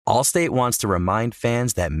Allstate wants to remind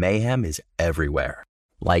fans that mayhem is everywhere.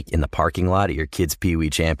 Like in the parking lot at your kid's Pee Wee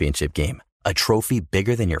championship game. A trophy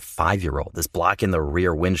bigger than your 5-year-old is blocking the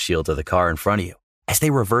rear windshield of the car in front of you. As they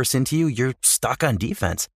reverse into you, you're stuck on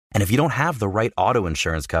defense. And if you don't have the right auto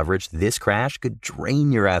insurance coverage, this crash could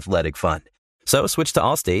drain your athletic fund. So switch to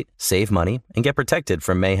Allstate, save money, and get protected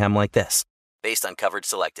from mayhem like this. Based on coverage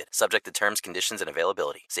selected, subject to terms, conditions, and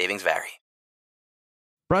availability. Savings vary.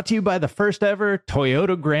 Brought to you by the first ever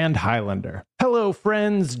Toyota Grand Highlander. Hello,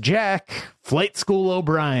 friends. Jack, Flight School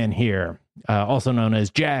O'Brien here, also known as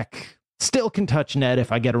Jack. Still can touch net if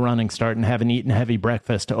I get a running start and haven't eaten heavy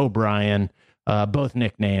breakfast. O'Brien, both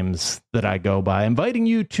nicknames that I go by. Inviting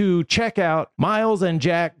you to check out Miles and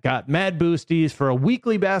Jack Got Mad Boosties for a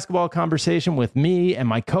weekly basketball conversation with me and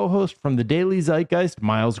my co-host from the Daily Zeitgeist,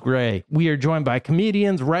 Miles Gray. We are joined by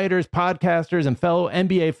comedians, writers, podcasters, and fellow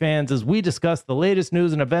NBA fans as we discuss the latest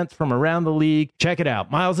news and events from around the league. Check it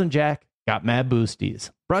out. Miles and Jack Got Mad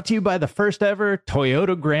Boosties. Brought to you by the first ever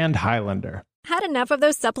Toyota Grand Highlander. Had enough of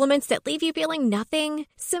those supplements that leave you feeling nothing?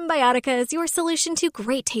 Symbiotica is your solution to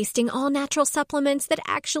great-tasting, all-natural supplements that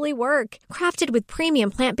actually work. Crafted with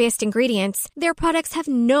premium plant-based ingredients, their products have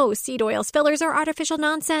no seed oils, fillers, or artificial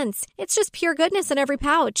nonsense. It's just pure goodness in every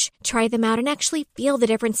pouch. Try them out and actually feel the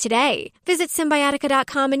difference today. Visit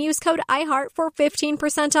Symbiotica.com and use code IHEART for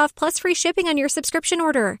 15% off plus free shipping on your subscription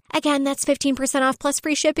order. Again, that's 15% off plus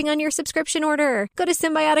free shipping on your subscription order. Go to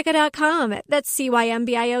Symbiotica.com. That's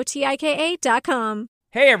Cymbiotika.com.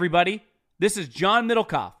 Hey everybody, this is John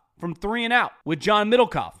Middlecoff from 3 and Out with John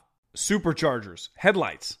Middlecoff. Superchargers,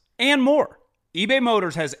 headlights, and more. eBay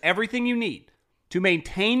Motors has everything you need to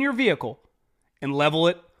maintain your vehicle and level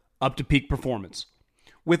it up to peak performance.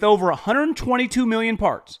 With over 122 million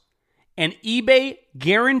parts and eBay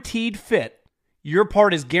Guaranteed Fit, your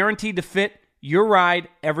part is guaranteed to fit your ride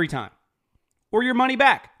every time or your money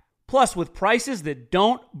back. Plus, with prices that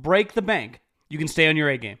don't break the bank, you can stay on your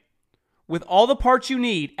A game. With all the parts you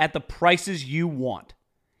need at the prices you want,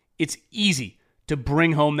 it's easy to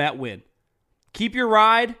bring home that win. Keep your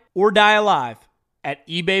ride or die alive at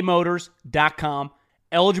ebaymotors.com.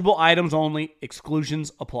 Eligible items only.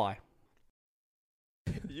 Exclusions apply.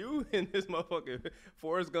 You and this motherfucking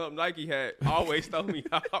Forrest Gump Nike hat always throw me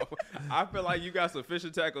off. I feel like you got some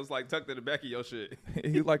fishing tackles like tucked in the back of your shit.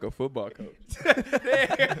 He's like a football coach.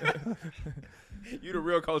 You the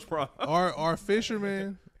real Coach Prime. Are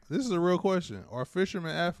fishermen... This is a real question. Are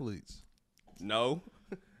fishermen athletes? No.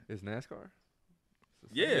 Is NASCAR?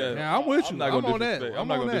 Yeah. Yeah, I'm with you. I'm not gonna on that. I'm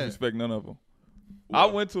not gonna disrespect none of them. I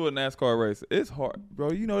went to a NASCAR race. It's hard,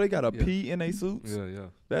 bro. You know they got to pee in their suits. Yeah.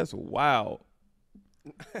 That's wild.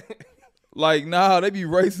 Like, nah, they be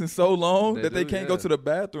racing so long that they can't go to the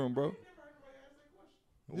bathroom, bro.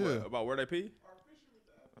 Yeah. What, about where they pee?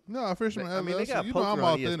 No, fishermen I mean, they got you poker know I'm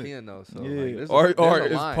on authentic. ESPN, though. So Yeah. like, Or there's a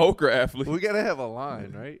it's line. poker athletes. We got to have a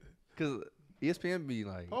line, right? Because ESPN be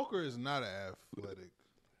like... Poker is not athletic.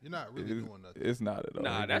 You're not really doing nothing. It's not at all.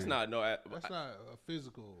 Nah, that's not That's not a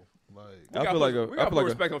physical, like... I feel like we got to put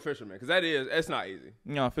respect on fishermen because it's not easy.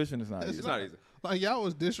 No, fishing is not It's easy. It's not easy. Like, y'all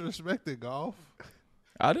was disrespecting golf.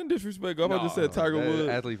 I didn't disrespect golf. I just said Tiger Woods.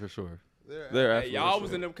 Athlete for sure. They're Hey, athletes. y'all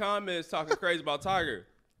was in them comments talking crazy about Tiger.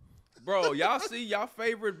 Bro, y'all see y'all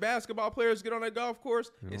favorite basketball players get on that golf course?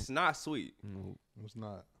 It's not sweet. No, it's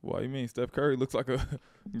not. Why you mean Steph Curry looks like a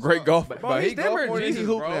great golfer? Bro, he's he golf different more than he Jesus,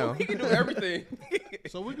 hoop bro. now. He can do everything.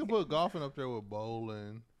 So we can put golfing up there with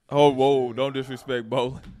bowling. Oh, whoa, don't disrespect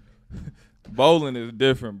bowling. Bowling is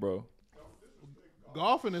different, bro.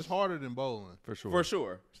 Golfing is harder than bowling. For sure. For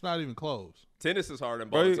sure. It's not even close. Tennis is harder than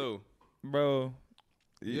bowling, Bro, too. Bro,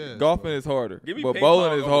 Yes, golfing bro. is harder. Give me But ping bowling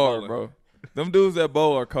pong is over hard, bowling. bro. Them dudes that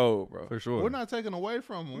bowl are cold, bro. For sure. We're not taking away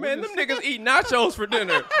from them. Man, them niggas eat nachos for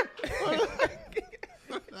dinner.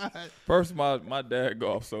 First, my dad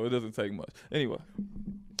golf, so it doesn't take much. Anyway,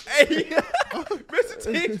 Hey, Mr.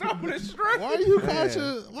 T throwing it straight. Why are you catching?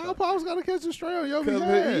 Why Pop's got to catch a stray on your because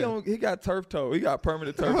behalf? he got turf toe. He got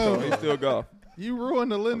permanent turf toe. He still golf. You ruin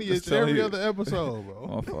the lineage telling every you. other episode,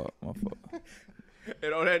 bro. My fault.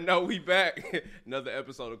 And on that note, we back. Another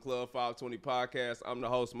episode of Club 520 Podcast. I'm the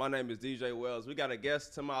host. My name is DJ Wells. We got a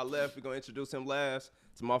guest to my left. We're going to introduce him last.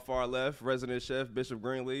 To my far left, resident chef Bishop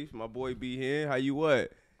Greenleaf. My boy B. Hen. How you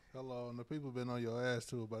what? Hello, and the people been on your ass,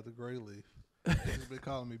 too, about the gray leaf. They've been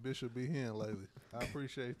calling me Bishop B. Hen lately. I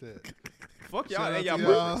appreciate that. Fuck y'all Shout and out y'all to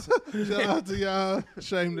brothers. Shout out to y'all.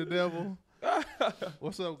 Shame the devil.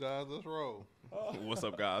 What's up, guys? Let's roll. What's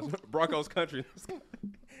up, guys? Broncos country.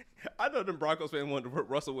 I know them Broncos fans wanted to put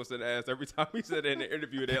Russell Wilson ass every time he said in the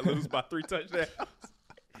interview they'd lose by 3 touchdowns.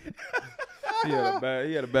 He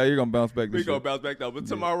had a bad. You're gonna bounce back. We This gonna year. bounce back though. But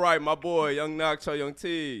to my right, my boy, Young Nacho, Young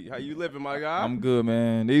T. How you living, my guy? I'm good,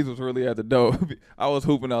 man. These was really at the door. I was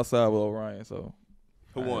hooping outside with Orion, so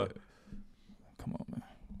Who won? Come on, man.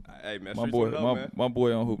 Hey man, My streets boy, went up, man. my boy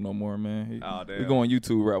don't hoop no more, man. Oh, damn. We go on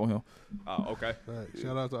YouTube rap with him. Oh, okay. Right.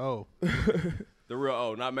 Shout out to O. The real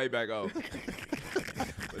O, not Maybach O.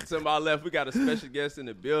 But to my left, we got a special guest in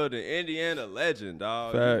the building, Indiana legend,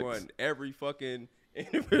 dog. Facts. He won every fucking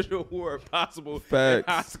individual award possible Facts.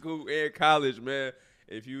 in high school and college, man.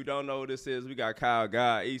 If you don't know who this is, we got Kyle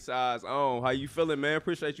Guy, Eastside's own. How you feeling, man?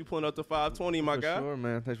 Appreciate you pulling up to 520, my For guy. sure,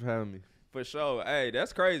 man. Thanks for having me. For sure. Hey,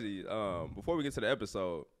 that's crazy. Before we get to the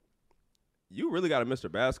episode, you really got a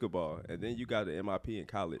Mr. Basketball, and then you got the MIP in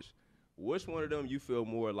college. Which one of them you feel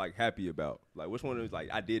more like happy about? Like, which one of them is like,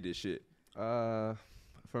 I did this shit?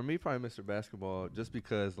 For me, probably Mr. Basketball, just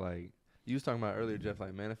because like you was talking about earlier, Jeff,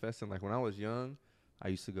 like manifesting. Like when I was young, I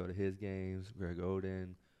used to go to his games, Greg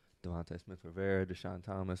Oden, Devontae Smith-Rivera, Deshaun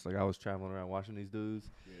Thomas. Like I was traveling around watching these dudes,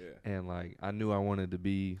 and like I knew I wanted to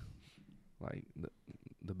be like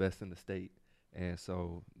the best in the state. And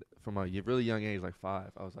so from a really young age, like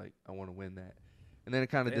 5, I was like, I want to win that. And then it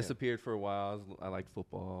kind of disappeared for a while. I liked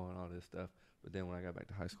football and all this stuff. But then when I got back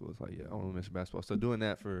to high school, it's like, yeah, I want to miss basketball. So doing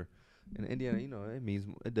that in Indiana, you know,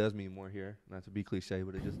 it does mean more here. Not to be cliche,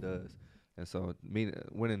 but it just does. And so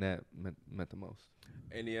winning that meant the most.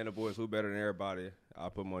 Indiana boys, who better than everybody?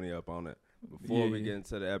 I'll put money up on it. Before we get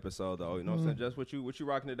into the episode, though, you know what I'm saying? Just what you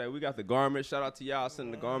rocking today? We got the garments. Shout out to y'all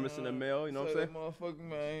sending the garments in the mail. You know what I'm saying? Motherfucker,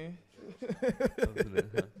 man.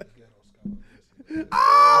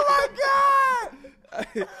 Oh my God!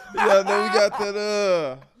 Yeah, then we got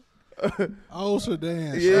that. Ulcer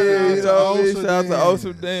dance. Yeah, you know what I mean? Shout out to Ulcer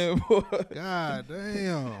Ulcer Dan, boy. God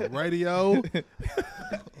damn. Radio.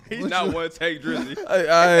 He's not one take Drizzy.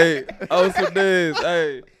 Hey, Ulcer Dance.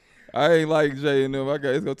 Hey, I ain't like Jay and them.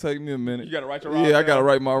 It's gonna take me a minute. You gotta write your rhyme. Yeah, I gotta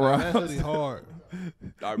write my That's rhyme. really hard.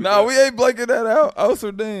 Nah, we ain't blanking that out.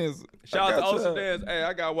 Ulcer Dance. Shout out to Ulcer y'all. Dance. Hey,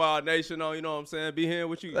 I got Wild Nation on. You know what I'm saying? Be here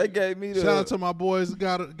with you. They gave me the. Shout out to my boys,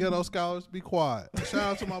 Ghetto Scholars. Be quiet. Shout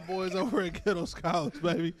out to my boys over at Ghetto Scholars,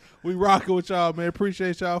 baby. We rocking with y'all, man.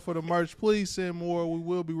 Appreciate y'all for the merch. Please send more. We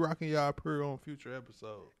will be rocking y'all up here on future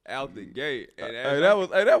episodes. Out the gate. And Hey,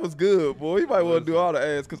 that was good, boy. You might want to do all the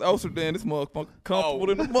ads because Ulcer Dan, this motherfucker comfortable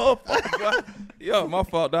in the motherfucker. Yeah, my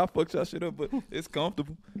fault. I fucked y'all shit up, but it's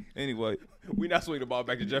comfortable. Anyway, we not swinging the ball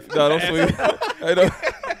back to Jeffrey. no, don't swing. Hey, don't.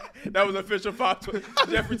 That was official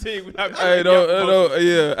 520. Jeffrey team. We not Hey, don't.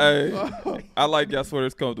 Yeah, hey. I like y'all swear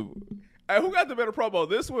it's comfortable. Hey, who got the better promo,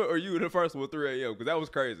 this one or you the first one with 3 a.m.? Because that was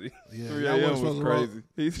crazy. Yeah, 3 y'all a.m. wasn't was supposed to roll.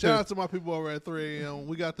 crazy. Shout out to my people over at 3 a.m.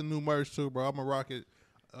 We got the new merch too, bro. I'm gonna rock it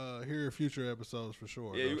here in future episodes for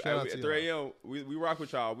sure. Yeah, Shout out at to 3 y'all. a.m. We rock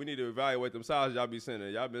with y'all. We need to evaluate them sizes y'all be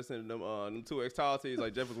sending. Y'all been sending them 2X tall tees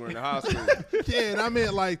like Jeff was wearing in high school. Yeah, and I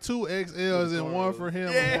meant like 2 XLs and one for him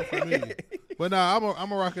and one for me. But nah, I'm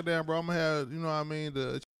gonna rock it down, bro. I'm gonna have, you know what I mean,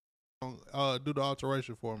 do the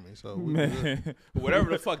alteration for me. So we good. Man,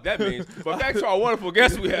 Whatever the fuck that means. But back to our wonderful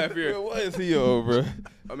guest we have here. what is he over?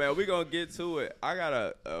 Oh, man, we're going to get to it. I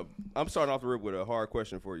got I'm starting off the rip with a hard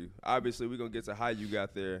question for you. Obviously, we're going to get to how you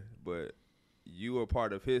got there, but you were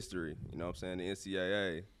part of history, you know what I'm saying, the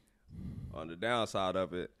NCAA. On the downside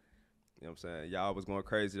of it, you know what I'm saying, y'all was going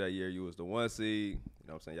crazy that year. You was the 1 seed, you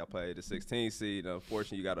know what I'm saying, y'all played the 16 seed.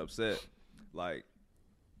 Unfortunately, you got upset. Like,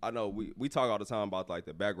 I know we talk all the time about, like,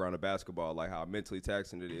 the background of basketball, like, how mentally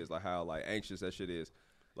taxing it is, like, how, like, anxious that shit is.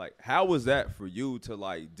 Like, how was that for you to,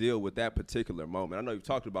 like, deal with that particular moment? I know you've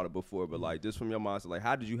talked about it before, but, like, just from your mindset, like,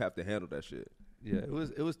 how did you have to handle that shit? Yeah,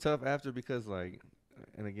 it was tough after because like,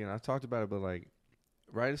 and again I talked about it, but like,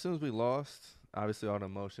 right as soon as we lost, obviously all the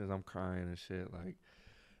emotions, I'm crying and shit. Like,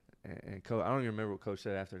 and coach, I don't even remember what coach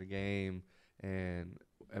said after the game, and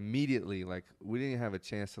immediately like we didn't have a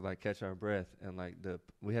chance to like catch our breath, and like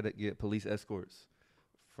we had to get police escorts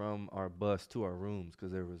from our bus to our rooms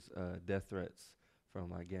because there was death threats from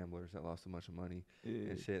like gamblers that lost a bunch of money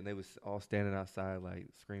and shit, and they was all standing outside like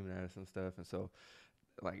screaming at us and stuff, and so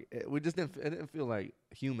like it didn't feel like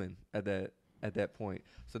human at that point.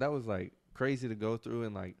 So that was like crazy to go through,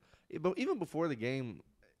 and like but even before the game,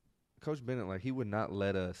 Coach Bennett, like, he would not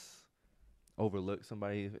let us overlook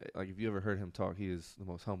somebody. Like, if you ever heard him talk, he is the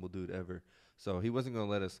most humble dude ever. So he wasn't going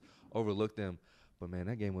to let us overlook them. But, man,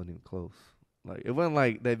 that game wasn't even close. Like, it wasn't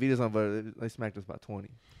like they beat us on, but they smacked us by 20.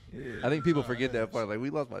 Yeah. I think people forget that part. Like, we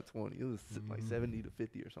lost by 20. It was like 70 to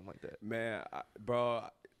 50 or something like that. Man, bro,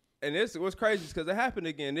 And this what's crazy is because it happened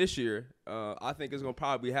again this year. I think it's gonna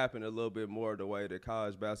probably happen a little bit more the way that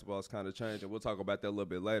college basketball is kind of changing. We'll talk about that a little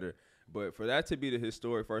bit later. But for that to be the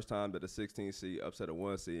historic first time that a 16 seed upset a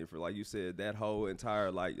 1 seed, for like you said, that whole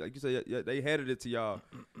entire like you said, they handed it to y'all.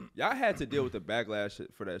 Y'all had to deal with the backlash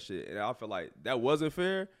for that shit, and I feel like that wasn't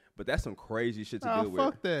fair. But that's some crazy shit to deal with.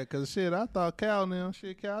 Fuck that, cause shit, I thought Cal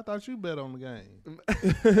I thought you bet on the game.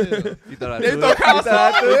 You thought I They threw thought it? Cal You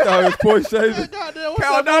thought I threw it? thought it was point shaving. Goddamn, what's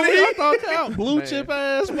Cal up, Donahue? I thought Cal blue Man. chip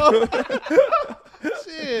ass motherfucker.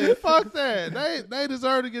 Shit, fuck that. They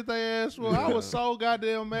deserve to get their ass whooped. I was so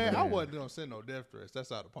goddamn mad. I wasn't gonna send no death threats.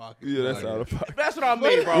 That's out of pocket. Yeah, that's Like, out of pocket. That's what I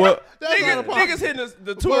mean, bro. Well, That's out of pocket. Niggas hitting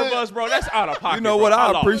the two of But- us, bro. That's out of pocket. You know bro. what?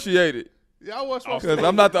 I lost. appreciate it. Y'all was supposed Because to.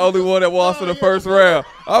 I'm not the only one that lost in the yeah. first round.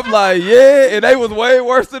 I'm like, yeah, and they was way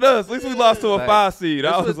worse than us. At least we lost to a Like, 5 seed.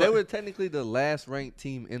 I was They like, were technically the last ranked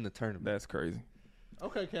team in the tournament. that's crazy.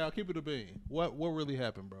 Okay, Cal, keep it a bean. What really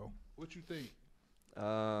happened, bro? What you think?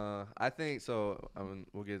 I think so. I mean,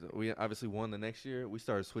 we obviously won the next year. We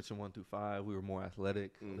started switching 1 through 5. We were more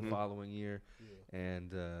athletic the following year,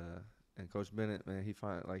 and Coach Bennett, man,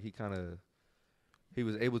 he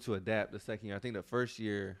was able to adapt the second year. I think the first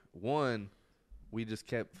year, we just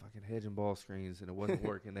kept fucking hedging ball screens and it wasn't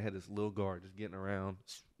working. They had this little guard just getting around.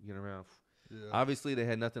 Yeah. Obviously, they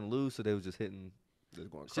had nothing to lose, so they was just hitting Just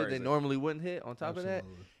going shit they crazy. normally wouldn't hit on top of that.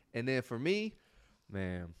 Absolutely. And then for me,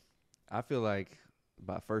 man, I feel like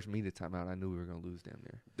by first media timeout, I knew we were gonna lose damn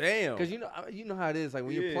near. Damn. Because you know how it is. Like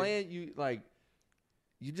when you're Yeah. playing,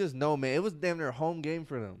 you just know, man. It was damn near a home game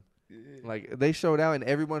for them. Like they showed out, and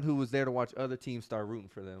everyone who was there to watch other teams start rooting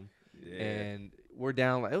for them. Yeah. And we're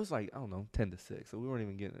down. Like it was like I don't know, 10-6. So we weren't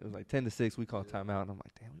even getting it. It was like 10-6. We called timeout, and I'm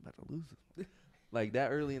like, damn, we about to lose it. Like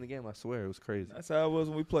that early in the game, I swear it was crazy. That's how it was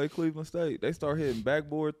when we played Cleveland State. They start hitting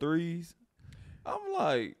backboard threes. I'm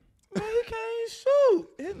like, man, you can't shoot.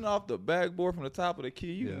 Hitting off the backboard from the top of the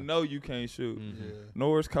key, you Yeah. know you can't shoot. Mm-hmm. Yeah.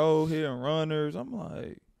 Norris Cole hitting runners. I'm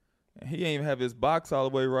like, he ain't even have his box all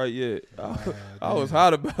the way right yet. I was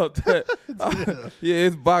hot about that. Yeah,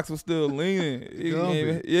 his box was still leaning.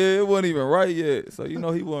 It wasn't even right yet. So, you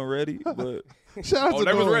know, he wasn't ready. But Shout out to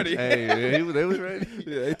they was Norris. ready. Hey, they was ready.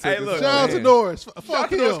 yeah, they took Hey, us look. out. Shout out to Man. Norris. Shout out Fuck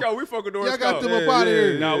to Norris him. Cole. We fuck with Norris Y'all got Cole. them up out of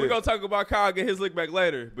here. No, we're going to talk about Kyle get his lick back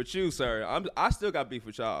later. But you, sir, I still got beef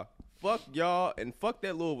with y'all. Fuck y'all and fuck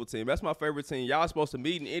that Louisville team. That's my favorite team. Y'all supposed to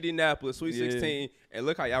meet in Indianapolis, Sweet Yeah. 16, and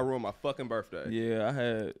look how y'all ruined my fucking birthday.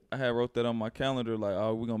 Yeah, I had wrote that on my calendar like,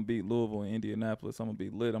 oh, we're gonna beat Louisville and Indianapolis. I'm gonna be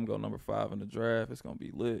lit. I'm going number 5 in the draft. It's gonna be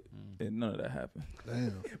lit. And none of that happened.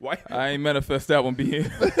 Damn. Why? I ain't manifest that one being.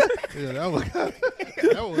 Yeah, that was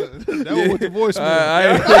with the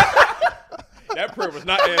voicemail. That prayer was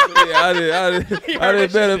not answered. I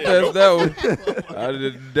didn't manifest that one. I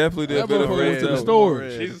definitely That didn't motherfucker went manifest to the that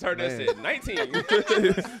storage. Jesus heard that Man. shit. 19.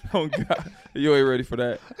 one. Oh God, you ain't ready for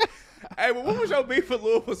that. Hey, but what was your beef with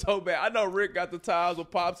Louisville so bad? I know Rick got the ties with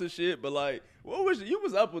Pops and shit, but like, what was you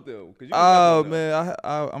was up with them? 'Cause you was Oh up with them.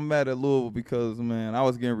 man, I'm mad at Louisville because man, I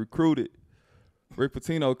was getting recruited. Rick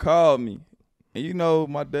Pitino called me. And you know,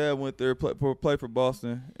 my dad went there play for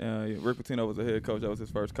Boston. Rick Pitino was the head coach. That was his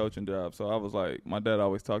first coaching job. So I was like, my dad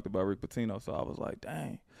always talked about Rick Pitino. So I was like,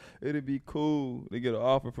 dang, it'd be cool to get an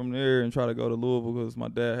offer from there and try to go to Louisville because my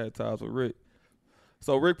dad had ties with Rick.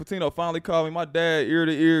 So Rick Pitino finally called me. My dad ear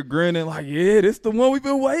to ear grinning like, yeah, this the one we've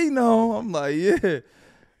been waiting on. I'm like, yeah.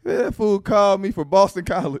 Man, that fool called me for Boston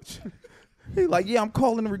College. He like, yeah, I'm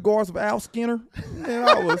calling in regards of Al Skinner. Man,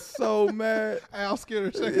 I was so mad. Al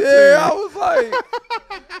Skinner, second Yeah, I was like,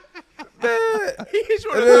 man. He's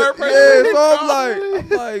your And third then- person. yeah, so I'm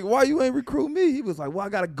like, why you ain't recruit me? He was like, well, I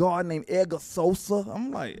got a guard named Edgar Sosa.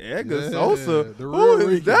 I'm like, Edgar Yeah, Sosa? the Who real is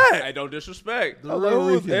Rican. that? Hey, don't disrespect. The I was like, real who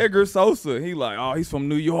is Rican. Edgar Sosa? He like, oh, he's from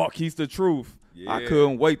New York. He's the truth. I Yeah.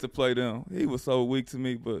 couldn't wait to play them. He was so weak to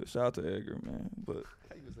me, but shout out to Edgar, man. But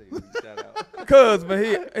Shout out. cause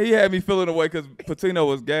man, he had me feeling away because Patino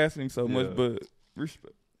was gassing him so much. Yeah. But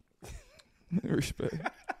respect, respect.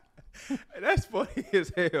 That's funny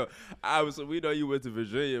as hell. Obviously, we know you went to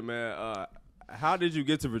Virginia, man. How did you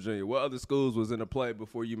get to Virginia? What other schools was in the play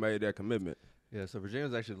before you made that commitment? Yeah, so Virginia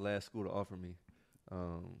was actually the last school to offer me,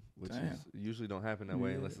 which Damn. is usually don't happen that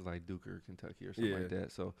way unless it's like Duke or Kentucky or something like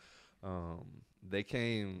that. So they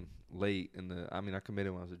came late in the. I mean, I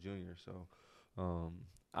committed when I was a junior, so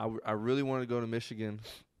I really wanted to go to Michigan.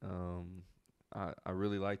 I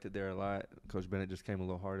really liked it there a lot. Coach Bennett just came a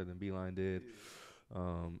little harder than Beeline did,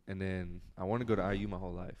 and then I wanted to go to IU my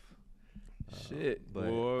whole life. Shit, but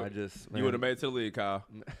boy. I just You would have made it to the league, Kyle.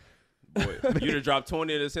 Boy, you'd have dropped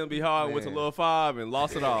 20 at Assembly Hall and went to Man. Little 5 and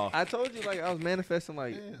lost it all. I told you, like, I was manifesting,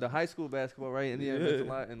 like, the high school basketball, right? Indiana meant a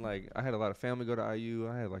lot. And, like, I had a lot of family go to IU.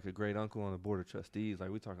 I had, like, a great uncle on the board of trustees. Like,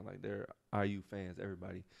 we talking, like, they're IU fans,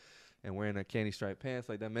 everybody. And wearing that candy striped pants,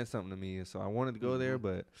 like, that meant something to me. And so I wanted to go there,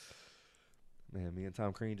 but, man, me and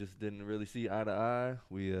Tom Crean just didn't really see eye to eye.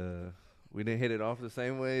 We didn't hit it off the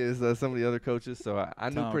same way as some of the other coaches. So I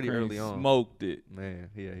knew Tom pretty Crean early on. smoked it. Man,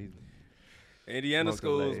 yeah, he's Indiana Smoked a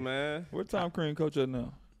schools, leg. man. Where Tom Crean coach at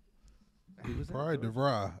now? Probably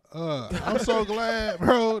DeVry. I'm so glad,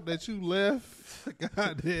 bro, that you left.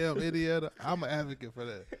 Goddamn Indiana. I'm an advocate for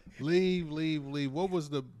that. Leave. What was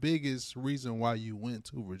the biggest reason why you went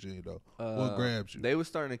to Virginia though? What grabbed you? They was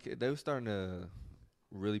starting to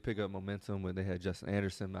really pick up momentum when they had Justin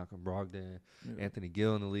Anderson, Malcolm Brogdon, Anthony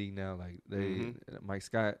Gill in the league now. Like Mike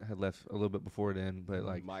Scott had left a little bit before then, but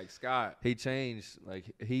like Mike Scott. he changed.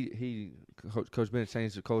 Like Coach Bennett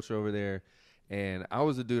changed the culture over there. And I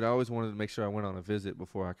was a dude. I always wanted to make sure I went on a visit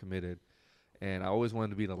before I committed, and I always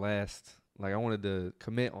wanted to be the last. Like I wanted to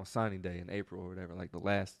commit on signing day in April or whatever. Like the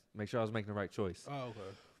last, make sure I was making the right choice. Oh, okay.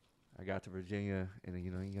 I got to Virginia, and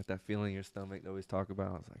you got that feeling in your stomach they always talk about.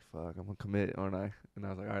 I was like, "Fuck, I'm gonna commit, aren't I?" And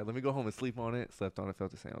I was like, "All right, let me go home and sleep on it." Slept on it,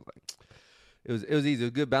 felt the same. I was like, it was easy. It was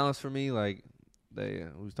a good balance for me. Like we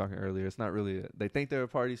was talking earlier. It's not really. They think they're a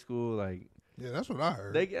party school. Like Yeah, that's what I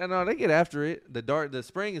heard. they get after it. The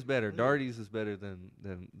spring is better. Darties is better than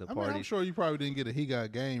the I party. mean, I'm sure you probably didn't get a he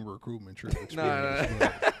got game recruitment trip experience. Nah.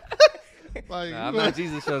 but, like, Nah, I'm not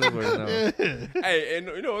Jesus Shuttlesworth. No. Yeah. Hey, and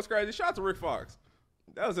you know what's crazy? Shout out to Rick Fox.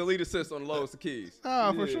 That was a lead assist on the lowest of keys.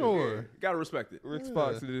 Nah, for sure. Gotta respect it. Rick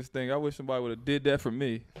Fox did this thing. I wish somebody would have did that for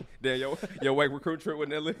me. Damn, your wake recruit trip with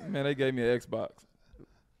Nelly. Man, they gave me an Xbox.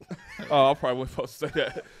 Oh, I probably wasn't supposed to say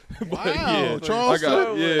that. But Wow, yeah, Charles I got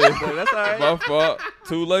Stewart. yeah. That's all right. My fault.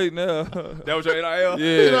 Too late now. That was your NIL?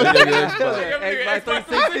 Yeah, yeah, Xbox. Xbox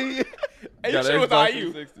 360. Hey, you Got shit an with Xbox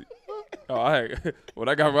IU. 360. Oh, I had, well,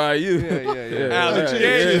 I got by IU. Yeah. Alex,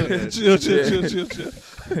 yeah. Chill.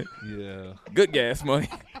 Yeah. Good gas money.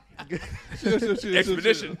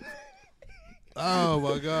 Expedition. Oh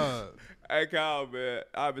my God. Hey, Kyle, man.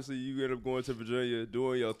 Obviously, you end up going to Virginia,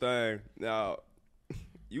 doing your thing. Now,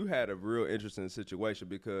 you had a real interesting situation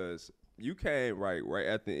because you came right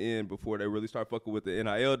at the end before they really start fucking with the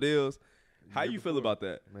NIL deals. How you feel about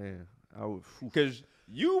that? Man, I would. Because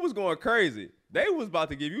you was going crazy. They was about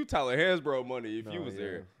to give you Tyler Hansborough money if you was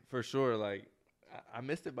there. For sure. Like, I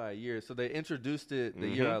missed it by a year. So they introduced it the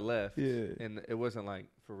year I left. Yeah. And it wasn't like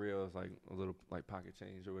for real. It was like a little like pocket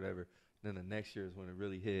change or whatever. Then the next year is when it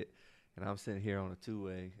really hit. And I'm sitting here on a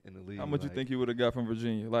two-way in the league. How much like, you think you would have got from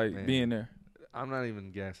Virginia, like Man. being there? I'm not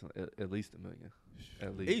even guessing. At least $1 million.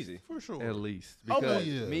 At least. Easy. For sure. At least. Oh, Because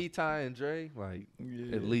yeah. me, Ty, and Dre, like,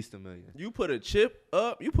 Yeah. at least $1 million. You put a chip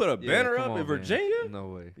up. You put a banner come up on, in man. Virginia. No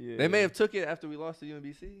way. Yeah. They may have took it after we lost to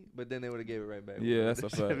UMBC, but then they would have gave it right back. Yeah, that's a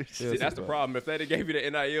fact. See, Yeah, that's the a fact. problem. If they done gave you the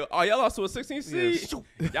NIL, oh, y'all lost to a 16 seed.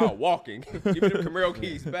 Y'all walking. Give me them Camaro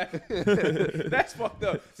keys back. That's fucked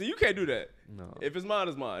up. See, you can't do that. No. If it's mine,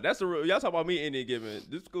 it's mine. That's the real. Y'all talk about me Indian giving.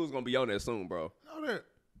 This school's gonna be on there soon, bro. No,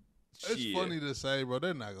 it's Shit. funny to say, bro.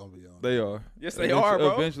 They're not gonna be on. They are. Yes, they are,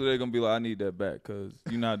 bro. Eventually, they're gonna be like, I need that back because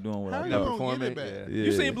you're not doing what How I you know. gonna get performing, it back? yeah. Yeah.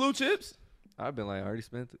 You seen blue chips? I've been like, I already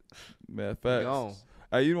spent it. Man, facts. Gone.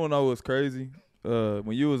 Hey, you don't know what's crazy?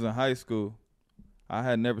 When you was in high school, I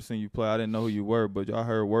had never seen you play. I didn't know who you were, but I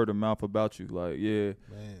heard word of mouth about you. Like, yeah,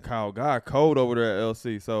 Man. Kyle got cold over there at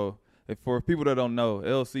LC. So, for people that don't know,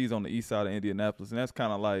 LC's on the east side of Indianapolis, and that's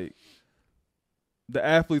kind of like the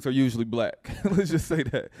athletes are usually black. Let's just say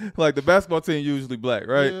that. Like the basketball team usually black,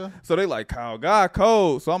 right? Yeah. So they like Kyle got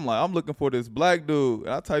cold. So I'm like, I'm looking for this black dude. And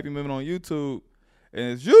I type him in on YouTube,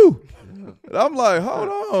 and it's you. And I'm like, hold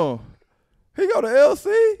on. He go to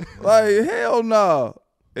LC? Like, hell no.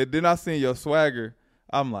 And then I seen your swagger.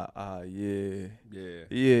 I'm like, yeah. Yeah.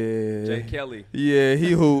 Yeah. Jay Kelly. Yeah,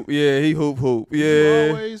 he hoop. Yeah, he hoop. You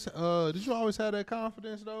Yeah. did you always have that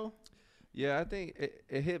confidence though? Yeah, I think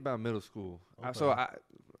it hit by middle school. Okay.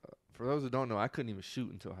 For those who don't know, I couldn't even shoot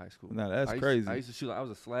until high school. Nah, that's I used crazy. I used to shoot. I was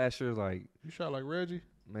a slasher, like, You shot like Reggie.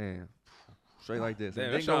 man, straight like this. Damn,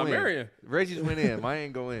 And that's didn't go Sean in. Marion. Reggie just went in. Mine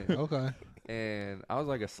ain't go in. Okay. And I was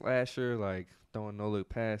like a slasher, like throwing no look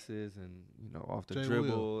passes and off the Jay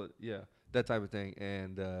dribble, yeah, that type of thing.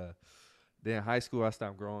 And then high school, I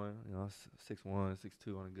stopped growing. 6'1",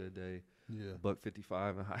 6'2" on a good day. Yeah.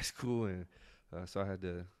 $155 in high school, and so I had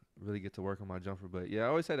to really get to work on my jumper. But yeah, I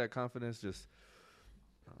always had that confidence. Just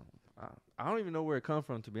I don't even know where it come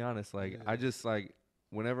from, to be honest. Like I just like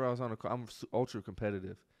whenever I was on the court, I'm ultra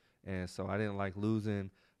competitive, and so I didn't like losing.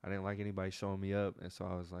 I didn't like anybody showing me up, and so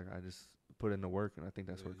I was like, I just put in the work, and I think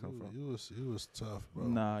that's where it comes from. You was tough, bro.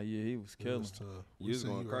 Nah, yeah, he was He killing. was tough. You was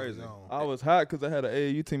going crazy. I was hot because I had an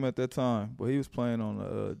AAU team at that time, but he was playing on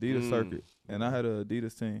the Adidas circuit, and I had an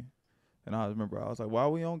Adidas team. And I remember I was like, why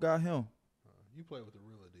we don't got him? You played with the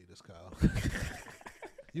real Adidas, Kyle.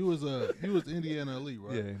 You was Indiana Elite,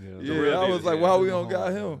 right? Yeah, I was like, why we don't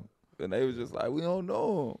got him? And they was just like, we don't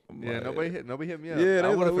know him. Yeah, like, nobody hit me up. Yeah, I they would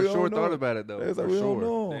have like, for we sure don't know. thought about it though. They was like, for we sure. don't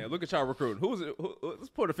know. Damn, look at y'all recruiting. Who was it? Let's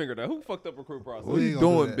put a finger down. Who fucked up recruit process? What are you ain't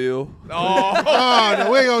gonna do doing, that. Bill? Oh,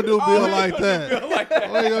 No, we ain't gonna do Bill like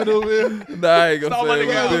that. We ain't gonna do Bill. Nah, I ain't gonna Stop say letting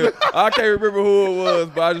it was go. Bill. I can't remember who it was,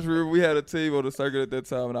 but I just remember we had a team on the circuit at that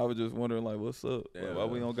time, and I was just wondering, like, what's up? Like, why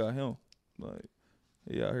we don't got him? Like,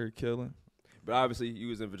 he out here killing. But obviously, you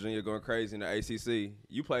was in Virginia going crazy in the ACC.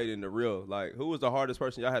 You played in the real. Like, who was the hardest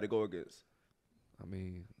person y'all had to go against? I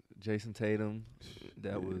mean, Jason Tatum.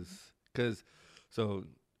 That was because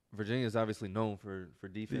Virginia is obviously known for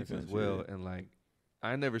defense as well, and like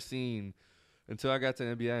I never seen until I got to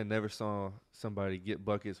the NBA. I never saw somebody get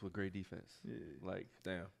buckets with great defense. Yeah. Like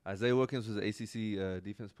Damn. Isaiah Wilkins was the ACC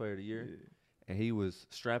Defense Player of the Year. And he was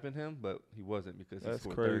strapping him, but he wasn't because That's he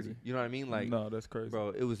scored crazy. 30. You know what I mean? Like, No, that's crazy. bro,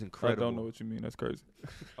 it was I incredible. don't know what you mean. That's crazy.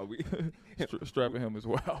 Are we? Strapping him as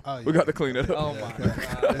well. Oh, yeah. We got to clean that up. Oh my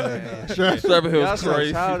god, man. Strapping him Y'all was so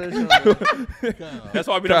crazy. childish. That's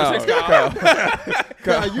why we number 6, Kyle.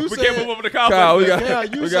 Kyle, you We said, can't move over to Kyle. Kyle, we Kyle,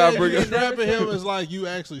 got you we said got to bring you it. strapping him is like you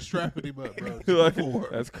actually strapping him up, bro. Like,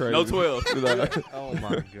 that's crazy. No 12. Oh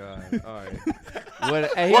my god. All right.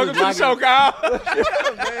 What, hey, Welcome to the show,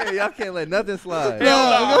 Kyle. Man, y'all can't let nothing slide.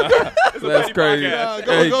 That's crazy.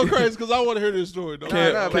 Go crazy because I want to hear this story. Though.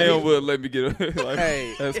 Cam would let me get it. Like,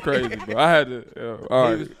 Hey. that's crazy, bro. I had to. All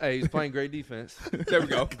right. He was playing great defense. There we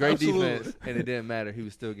go. Great Absolutely. defense, and it didn't matter. He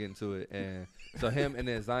was still getting to it, and so him and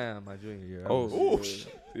then Zion, my junior year.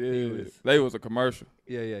 Yeah. They was a commercial.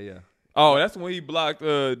 Yeah. Oh, that's when he blocked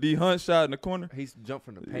D Hunt shot in the corner. He's jumped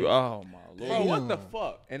from the paint. Oh my Bro, lord. what the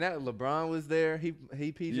fuck? And that LeBron was there. He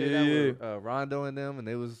PJ'd Yeah. out with Rondo and them, and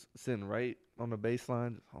they was sitting right on the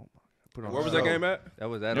baseline. Oh my! Put on Where a was show. that game at? That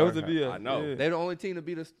was at That was a Archive. VF. I know. Yeah. They the only team to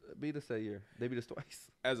beat us that year. They beat us twice.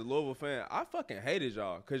 As a Louisville fan, I fucking hated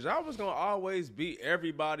y'all because y'all was going to always beat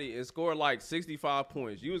everybody and score like 65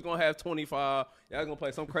 points. You was going to have 25. Y'all was going to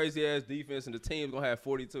play some crazy-ass defense, and the team's going to have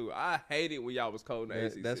 42. I hated when y'all was cold in the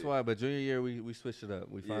ACC. That's why. But junior year, we switched it up.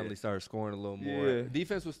 We finally started scoring a little more. Yeah.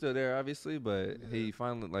 Defense was still there, obviously, but he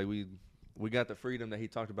finally we got the freedom that he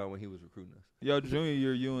talked about when he was recruiting us. Yo, junior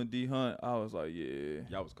year, you and D Hunt, I was like, yeah.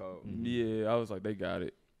 Y'all was cold. Yeah, I was like, they got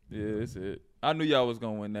it. Yeah, that's it. I knew y'all was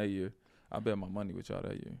going to win that year. I bet my money with y'all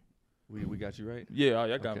that year. We got you right. Yeah,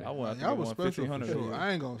 y'all got Okay. me. I won. I think Y'all I was won special for 1,500 sure. that year.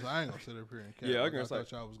 I ain't gonna sit up here and cap. Yeah, I I was gonna thought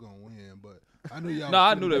say. y'all was gonna win, but I knew y'all. Nah, I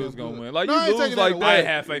was knew pretty they was damn gonna good. win. Like, No, I you ain't lose taking like that that. I away. ain't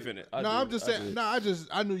have faith in it. I No, did, I'm just I saying. did. No,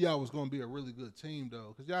 I knew y'all was gonna be a really good team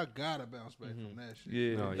though, because y'all gotta bounce back from that shit.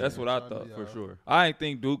 Yeah, No, that's yeah. what I So I thought. knew For y'all- sure. I didn't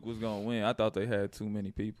think Duke was gonna win. I thought they had too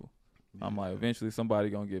many people. I'm like, eventually somebody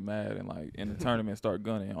gonna get mad and like in the tournament start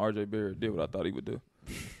gunning. And RJ Barrett did what I thought he would do.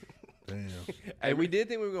 Damn. Hey, we did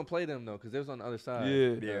think we were gonna play them though, because they was on the other side.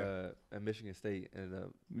 Yeah. At Michigan State ended up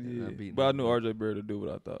Yeah, beating but I them. knew RJ Barrett to do what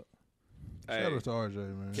I thought. Hey, Shout out to RJ,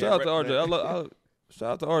 man. Shout out to RJ. Shout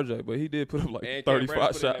out to RJ, but he did put up like and 35 Brandon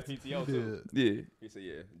put in shots. that PTO too. Yeah. Yeah, He said,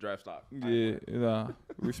 yeah, draft stock. yeah, nah,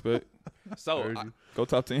 respect. So, Heard you. Go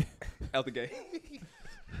top 10. out the gate.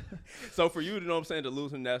 So for you, you know what I'm saying, to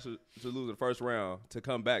lose in the first round, to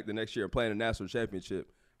come back the next year and play in the national championship,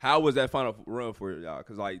 how was that final run for y'all?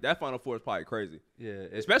 Because like that Final Four is probably crazy, Yeah,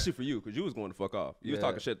 especially for you, because you was going to fuck off. You was Yeah.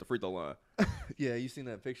 talking shit at the free throw line. yeah. You seen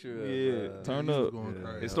that picture? Yeah, Of, turn He was up. going Yeah.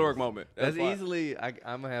 crazy. Historic moment. That's why- easily. I'm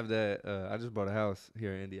gonna have that. I just bought a house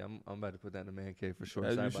here in Indy. I'm about to put that in the man cave for sure,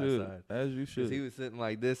 As you side by should. side. As you 'Cause should. he was sitting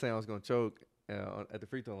like this, saying I was gonna choke at the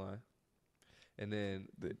free throw line, and then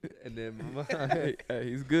hey,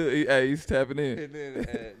 he's good. Hey, he's tapping in. and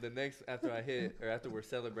then the next after I hit or after we're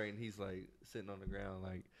celebrating, he's like sitting on the ground.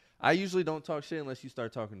 Like I usually don't talk shit unless you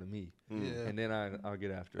start talking to me, Yeah. and then I'll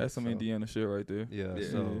get after. That's it, some so. Indiana shit right there. Yeah. Yeah.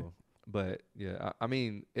 So, but yeah, I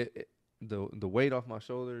mean, the weight off my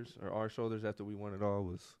shoulders or our shoulders after we won it all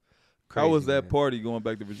was crazy. How was that man. party going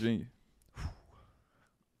back to Virginia?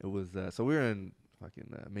 It was so we were in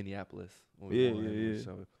fucking Minneapolis. When we Yeah, won, yeah, yeah.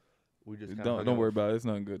 So we just kinda Don't worry about it. It's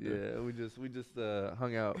nothing good there. Yeah, we just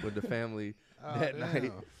hung out with the family Oh, that damn.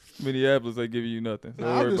 night. Minneapolis, they give you nothing. So Nah,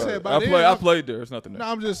 don't I'm worry just about saying, it. by then, I I'm- played there. It's nothing No, there.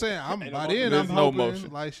 I'm just saying. By then, There's I'm no hoping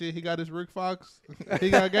motion. like shit. He got his Rick Fox. He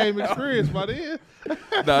got game experience by then.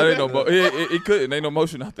 Nah, ain't no he couldn't. Ain't no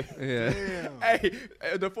motion out there. Yeah. Damn.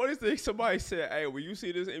 Hey, the funniest thing, somebody said, hey, when you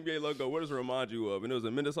see this NBA logo, what does it remind you of? And it was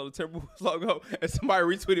a Minnesota Timberwolves logo, and somebody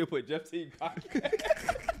retweeted and put Jeff Teague.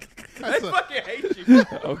 They fucking hate you.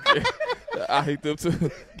 Okay. I hate them too.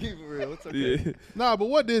 Keep it real. It's okay. Yeah. Nah, but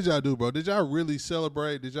what did y'all do, bro? Did y'all really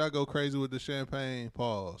celebrate? Did y'all go crazy with the champagne?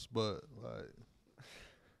 Pause. But like,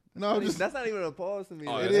 no, just That's not even a pause to me.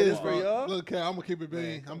 Oh, though. it that's is a for bro. y'all. Look, Cal, I'm gonna keep it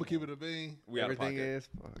bean. I'm gonna keep it a bean. We out of Everything pocket. is.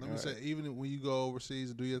 Fuck, Let me say, even when you go overseas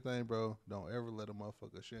and do your thing, bro, don't ever let a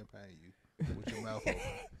motherfucker champagne you with your mouth open.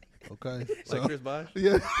 Okay? like Chris Bosh.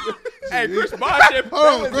 Yeah. Hey, Chris Bosh.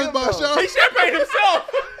 Hold on, Chris Bosh. He champagne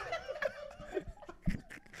himself.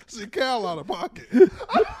 See Cal out of pocket. Yo,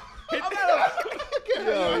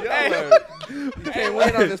 y'all you can't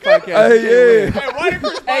win on this podcast. Hey, yeah. Hey, why did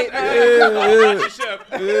Chris Bosh? Yeah, Hey,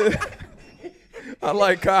 Chef. I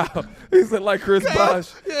like Kyle. He said like Chris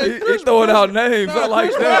Bosh. He throwing out names. I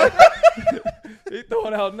like that. He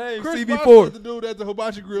throwing out names. Chris Bosh CB4. was the dude at the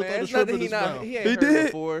hibachi grill Man, throw the it's shrimp nothing in his mouth. he ain't He heard did?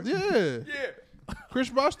 before. Yeah. Yeah. Chris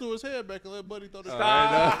Bosh threw his head back and let Buddy throw the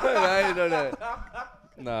I ain't know that.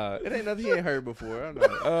 Nah, it ain't nothing he ain't heard before. I know.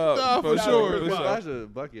 Nah, for sure. Chris Bosh a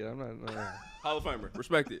bucket. I'm not. Hall of Famer.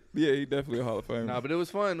 Respect it. Yeah, he definitely a Hall of Famer. Nah, but it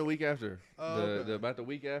was fun the week after. Okay. About the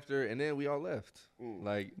week after, and then we all left.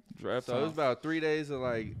 Like Draft so, it was time. about 3 days of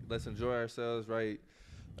like let's enjoy ourselves, right?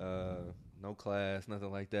 No class,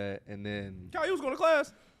 nothing like that, and then Kyle, you was going to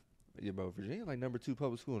class. yeah, bro, Virginia like number 2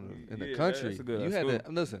 public school in the Yeah, country. that's a good You had school.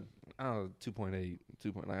 to listen. I don't know 2.8,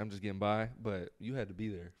 2. Like I'm just getting by, but you had to be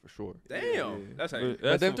there for sure. Damn. That's how you.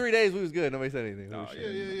 But them 3 days we was good. Nobody said anything. Oh, We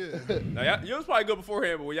was Yeah, straight. yeah. Now, you was probably good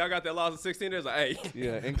beforehand, but when y'all got that loss of 16, it was like, hey.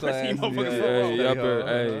 Yeah, in Let's class. see motherfuckers yeah, football. Yeah, study better-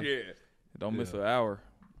 hall, hey. Yeah. Don't miss Yeah. an hour.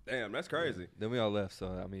 Damn, that's crazy. Then we all left. So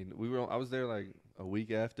I mean, I was there like a week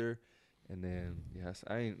after, and then yes,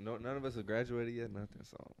 none of us have graduated yet. Nothing.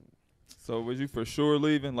 So was you for sure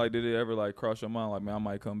leaving? Like, did it ever like cross your mind? Like, man, I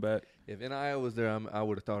might come back. If NIL was there, I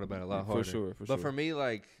would have thought about it a lot For harder. sure, But for me,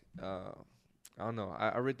 like, I don't know.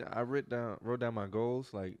 I wrote down my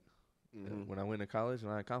goals like when I went to college,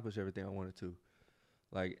 and I accomplished everything I wanted to.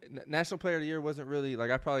 Like National Player of the Year wasn't really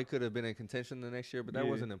like I probably could have been in contention the next year, but that Yeah.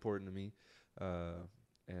 wasn't important to me.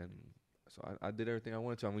 And so I did everything I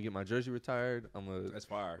wanted to. I'm gonna get my jersey retired. That's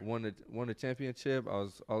fire. won the championship. I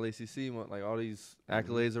was all ACC, won, like all these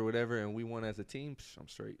accolades or whatever, and we won as a team. I'm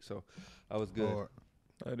straight. So I was good. Hard.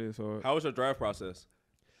 That is hard. How was your draft process?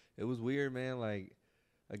 It was weird, man. Like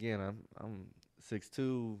again, I'm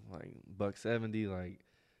 6'2", like $170. Like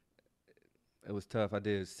it was tough. I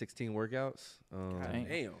did 16 workouts.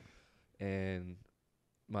 Damn. And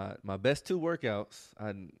my best 2 workouts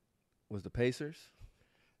was the Pacers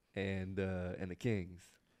and the Kings.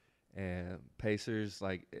 And Pacers,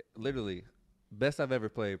 like literally best I've ever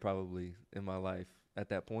played probably in my life at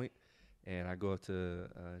that point. And I go up to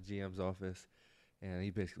GM's office, and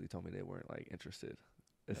he basically told me they weren't like interested.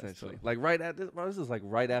 Essentially, tough. like right at this was like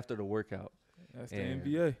right after the workout. That's the And-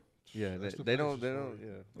 NBA. Yeah, That's the they don't. Pacers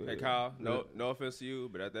Yeah. Hey, Kyle, no offense to you,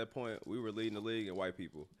 but at that point, we were leading the league in white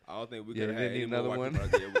people. I don't think we Yeah, could have you had didn't any need more another white one?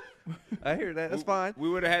 people out there. I hear that. That's fine. We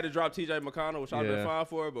would have had to drop T.J. McConnell, which I'd been Yeah. fine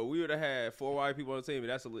for, but we would have had 4 white people on the team, and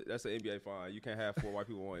that's an NBA fine. You can't have 4 white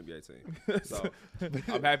people on an NBA team. So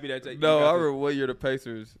I'm happy that you No, got I this. remember what year the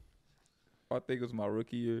Pacers. I think it was my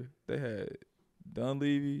rookie year. They had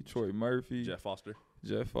Dunleavy, Troy Murphy, Jeff Foster.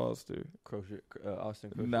 Jeff Foster. Austin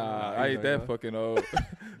Crochet. Nah, I ain't that fucking old.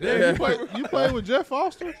 Damn, you played with Jeff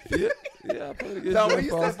Foster? Yeah, I played against No, when Jeff you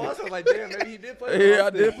said Foster. Boston, like damn, maybe he did play. Yeah, I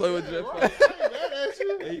did play with Jeff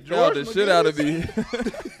Foster. He dropped the shit out of me.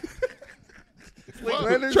 Slick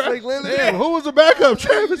Leonard. Damn, who was the backup?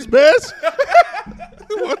 Travis Best?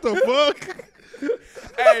 What the fuck?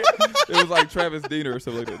 Hey, It was like Travis Diener or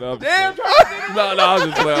something like that. No, I'm just damn, playing. No, I was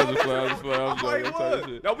just playing. I was just Like,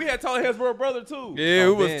 joking. what? No, we had Tyler Hansborough brother too. Yeah,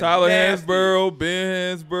 Oh, it was Ben. Tyler Nasty. Hansborough,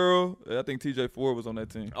 Ben Hansborough. I think TJ Ford was on that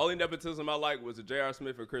team. Only nepotism I like was the J.R.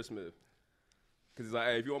 Smith and Chris Smith. Cause he's like,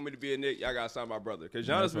 hey, if you want me to be a Knick, y'all gotta sign my brother. Cause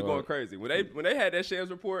Giannis That's been going hard. crazy. When they had that Shams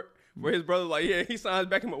report where his brother like, yeah, he signs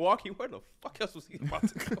back in Milwaukee. Where the fuck else was he about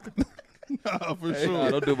to go? Nah, for Hey, sure. nah,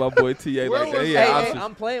 don't do my boy TA Where like that. was- He had Hey, options.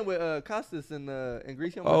 I'm playing with Costas and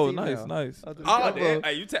Greasy on my Oh, team nice, now. nice. I'll do the Oh, combo. damn.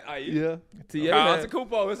 Hey, you Yeah. TA Kyle had-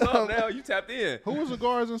 Antetokounmpo, it's up now. You tapped in. Who was the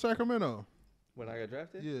guards in Sacramento? When I got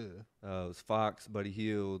drafted? Yeah. It was Fox, Buddy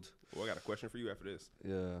Hield. Well, I got a question for you after this.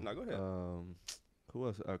 Yeah. No, go ahead. Who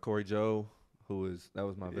else? Corey Joe, that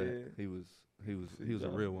was my vet. Yeah. He was a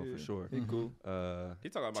real one for sure. He cool. He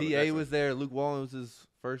talking about TA Jackson. was there. Luke Wallen was his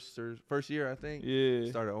first year, I think. Yeah.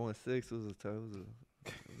 Started 0-6. It was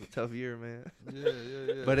a tough year, man.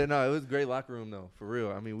 Yeah. But no, it was a great locker room though, for real.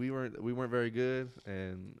 I mean, we weren't very good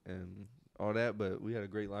and all that, but we had a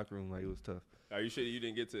great locker room. Like it was tough. Are you sure you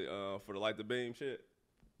didn't get to for the light the beam shit?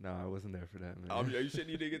 No, I wasn't there for that, man. Are you shitting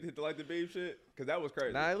you didn't get to hit the like the beam shit? Because that was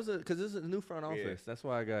crazy. Nah, it was because this is a new front office. That's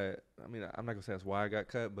why I got. I mean, I'm not gonna say that's why I got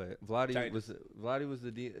cut, but Vladi was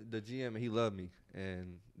the GM and he loved me.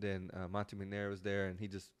 And then Monty McNair was there, and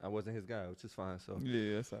I wasn't his guy, which is fine. So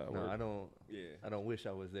yeah, that's how it works. I don't wish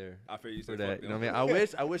I was there. I feel you for that. You know what I mean?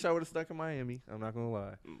 I wish I would have stuck in Miami. I'm not gonna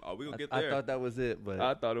lie. Oh, we gonna get there. I thought that was it, but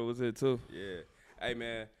I thought it was it too. Yeah. Hey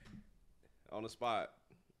man, on the spot,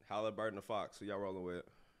 Halliburton or Fox? Who y'all rolling with?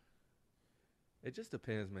 It just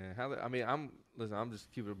depends, man. I'm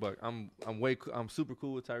just keeping it a buck. I'm super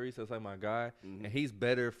cool with Tyrese. That's like my guy, and he's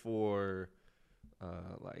better for,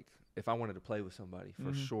 like if I wanted to play with somebody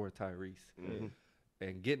for sure, Tyrese.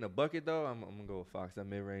 And getting a bucket though, I'm gonna go with Fox. That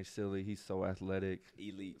mid range silly. He's so athletic,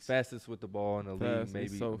 elite, fastest with the ball in the league. Maybe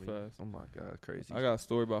he's so fast. Oh my god, crazy. I got a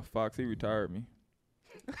story about Fox. He retired me.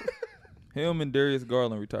 Him and Darius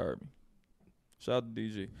Garland retired me. Shout out to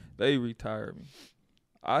DG. They retired me.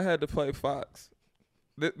 I had to play Fox.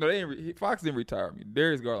 Fox didn't retire me.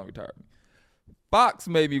 Darius Garland retired me. Fox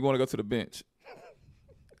made me want to go to the bench.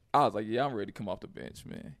 I was like, yeah, I'm ready to come off the bench,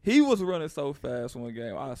 man. He was running so fast one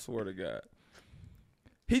game. I swear to God.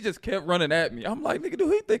 He just kept running at me. I'm like, nigga, do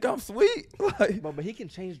he think I'm sweet? Like, but he can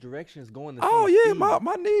change directions going the oh, same yeah, speed.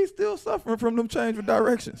 my knees still suffering from them change of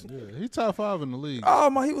directions. Yeah, he top 5 in the league.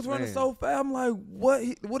 Oh, he was running so fast. I'm like,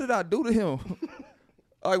 what did I do to him?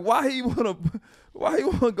 Like, why he wanna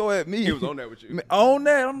go at me? He was on that with you. On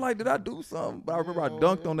that, I'm like, did I do something? But I remember I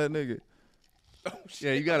dunked on that nigga. Oh, shit.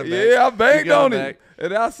 Yeah, you got it back. Yeah, I banged on him.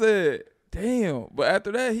 And I said, damn. But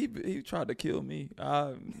after that, he tried to kill me.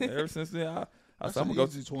 Ever since then, I said, I'm gonna go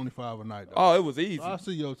to 25 a night. Though. Oh, it was easy. So I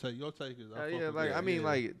see your take. Your take is like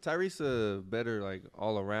Tyrese a better like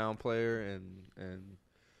all around player and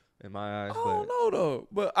in my eyes. I don't know though,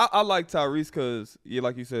 but I like Tyrese because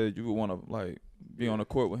like you said, you would want to like be on the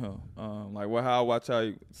court with him. How I watch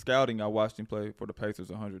scouting, I watched him play for the Pacers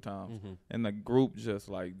 100 times, and the group just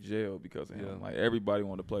like jailed because of him. Like everybody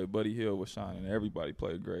wanted to play. Buddy Hield was shining. Everybody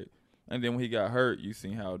played great. And then when he got hurt, you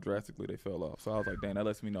seen how drastically they fell off. So I was like, damn, that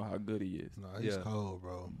lets me know how good he is. Nah, he's cold,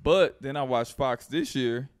 bro. But then I watched Fox this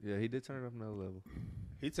year. Yeah, he did turn it up another level.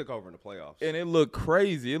 He took over in the playoffs. And it looked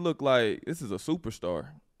crazy. It looked like this is a superstar.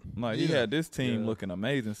 Like, he had this team looking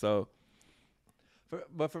amazing. So,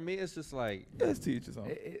 but for me, it's just like let's teach us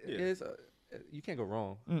something. You can't go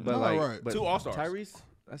wrong. But but 2 All-Stars. Tyrese,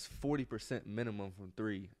 that's 40% minimum from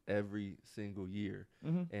 3 every single year,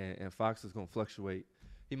 and Fox is gonna fluctuate.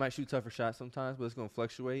 He might shoot tougher shots sometimes, but it's gonna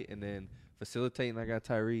fluctuate. And then facilitating, I got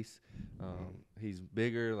Tyrese. He's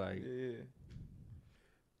bigger, like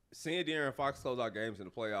seeing De'Aaron Fox close out games in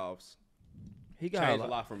the playoffs. He got changed a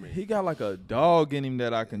lot for me. He got like a dog in him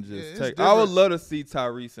that I can just take. different. I would love to see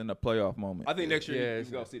Tyrese in the playoff moment. I think next year you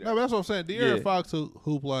can go see that. No, but that's what I'm saying. De'Aaron Fox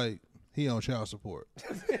hoop like he on child support.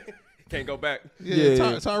 Can't go back.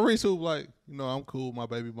 Tyrese hoop like, I'm cool with my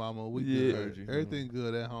baby mama. We good. Everything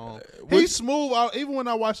good at home. He's smooth. Even when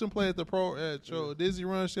I watch him play at the Dizzy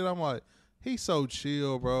Run shit, I'm like, he's so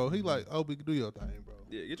chill, bro. He like, do your thing, bro.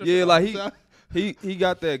 Yeah, like he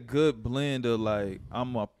got that good blend of like,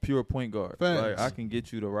 I'm a pure point guard. Facts. Like I can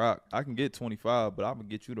get you to rock. I can get 25, but I'm gonna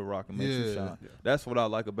get you to rock and make you shine. Yeah. That's what I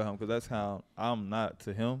like about him because that's how I'm not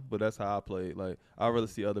to him, but that's how I play. Like I really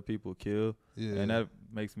see other people kill, and that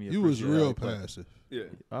makes me. You was real passive. Yeah.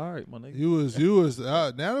 All right, my nigga. You was.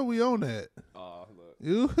 Now that we on that,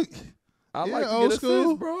 look. I like to old get school,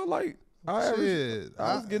 assists, bro. Like. I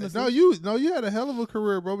was getting you had a hell of a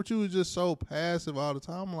career, bro. But you was just so passive all the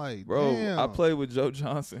time. Like, bro, damn. I played with Joe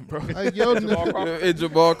Johnson, bro. Like, and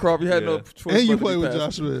Jamal Crawford. He had no choice. And you played with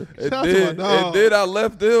Josh Smith. And then I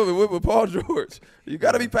left them and went with Paul George. You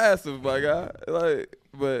got to be passive, my guy. Like,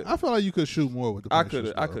 but I feel like you could shoot more with the. I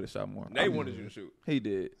could have shot more. Nate wanted you to shoot. He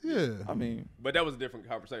did. Yeah. I mean, but that was a different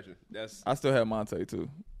conversation. I still had Monte too.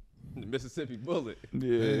 The Mississippi Bullet.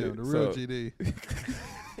 Yeah, damn, the real GD.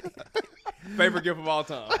 Favorite gift of all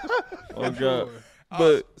time. Oh, God.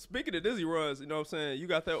 But speaking of Dizzy Runs, you know what I'm saying? You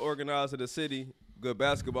got that organized in the city. Good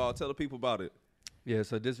basketball. Tell the people about it. Yeah,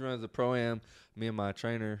 so Dizzy Runs a Pro-Am. Me and my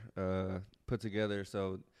trainer put together.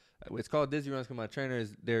 So it's called Dizzy Runs because my trainer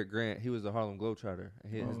is Derek Grant. He was a Harlem Globetrotter.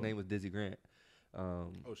 His name was Dizzy Grant.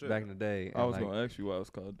 Back in the day. I was going to ask you why it was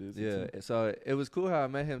called Dizzy. Yeah, so it was cool how I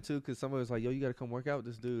met him too, because somebody was like, yo, you got to come work out with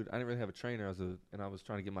this dude. I didn't really have a trainer. I was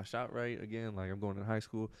trying to get my shot right again. Like, I'm going to high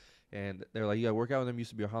school. And they're like, you got to work out with him.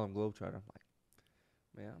 Used to be a Harlem Globetrotter. I'm like,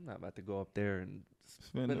 man, I'm not about to go up there and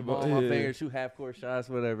spin the ball on my finger, shoot half-court shots,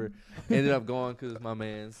 whatever. Ended up going because it's my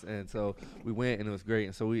man's. And so we went, and it was great.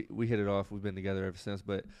 And so we hit it off. We've been together ever since.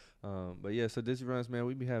 But yeah, so Dizzy Runs, man,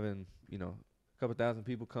 we be having, couple thousand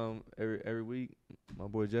people come every week. My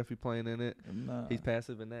boy Jeffrey playing in it. Nah. He's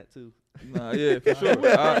passive in that too. Nah, yeah, for sure.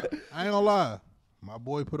 I ain't gonna lie. My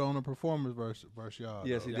boy put on a performance versus y'all.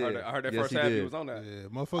 Yes, though. he I did. heard that Yes, first he half. He did. was on that. Yeah, I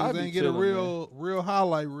motherfuckers be ain't get a chilling, real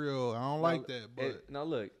highlight reel. I don't like that, but Now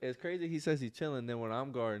look, it's crazy. He says he's chilling. Then when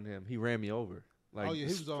I'm guarding him, he ran me over. Like, Oh, yeah,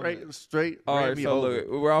 he was on straight, that. straight. All ran right, me so over.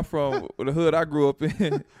 look, where I'm from, the hood I grew up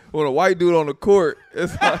in, with a white dude on the court,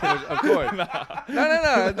 it's like, Of course. No.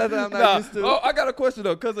 That's what I'm not nah. used to. Oh, I got a question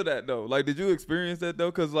though, cause of that though. Like, did you experience that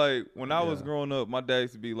though? Cause like when I was Yeah. growing up, my dad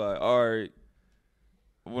used to be like, "All right,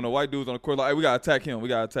 when a white dude's on the court, like, hey, we gotta attack him.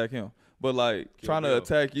 But like trying to Bill.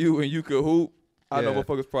 attack you and you could hoop, I know Yeah.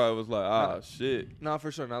 motherfuckers probably was like, shit. No,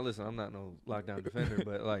 for sure. Now listen, I'm not no lockdown defender,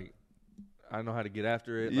 but like, I know how to get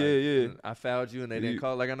after it. Yeah, like, yeah. and I fouled you and they didn't You-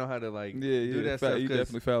 call. Like, I know how to like Yeah, do that stuff. You 'cause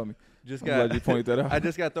definitely fouled me. just I'm got glad you pointed that out. I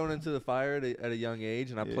just got thrown into the fire at a young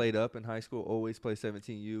age, and I Yeah. played up in high school. Always play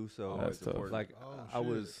 17U, so That's tough. like Oh, I shit.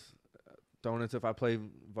 was thrown into. If I played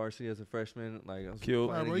varsity as a freshman, like I was Killed.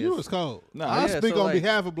 Nah, playing bro, you was against- cold. Nah, I yeah, speak so, on like-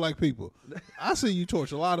 behalf of black people. I see you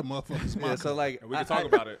torch a lot of motherfuckers. Yeah, so like And we can talk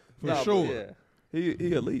about it. for Nah, but sure. Yeah.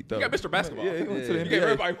 He elite though. You got Mr. Basketball. Yeah, he went to the Yeah. NBA. You gave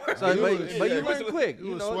everybody one. So, He but, was- but you yeah, learn quick. he You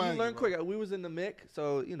was know, swaggy, you learn bro. quick. We was in the MIC,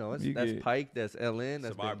 so you know You that's get- Pike, that's LN,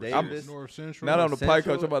 that's Ben Survivor Davis. North Central. Not on the Pike coach.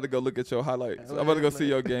 Central. I'm about to go look at your highlights. I'm about to go see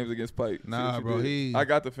your games against Pike. See Nah, what you bro, did. he- I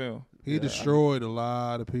got the film. He destroyed a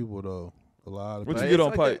lot of people though. A lot of What people. you get It's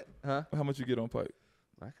on like Pike? that- Huh? How much you get on Pike?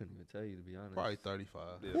 I couldn't even tell you to be honest. Probably 35.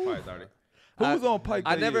 Yeah, probably 30. Who was on Pike?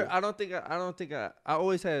 I that never. year? I don't think. I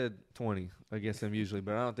always had 20 against him usually,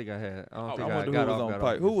 but I don't think I had. I don't I think I wonder who got was off. on got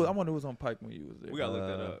Pike. off Who was? I against wonder who was on Pike when you was there. We gotta look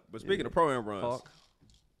that up. But speaking yeah. of pro-am runs, Hawk.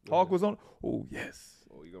 Hawk was on. Oh yes.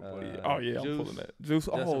 oh, you gonna put it? Oh yeah, I'm Juice. pulling that. Juice.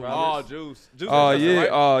 Justin Oh, Roberts. Oh, Juice. Juice oh is yeah. right.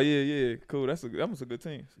 Oh yeah. Cool. That was a good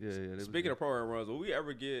team. Yeah, yeah. they was Speaking good. of pro-am runs, will we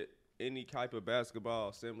ever get any type of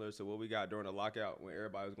basketball similar to what we got during the lockout when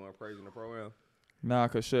everybody was going crazy in the pro-am? Nah,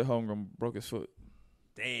 cause Chet Holmgren broke his foot.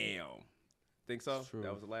 Damn. Think so? True.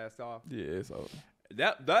 That was the last off? Yeah, so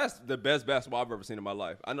That's the best basketball I've ever seen in my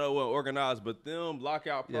life. I know it wasn't organized, but them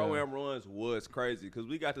lockout Yeah. pro-am runs was crazy because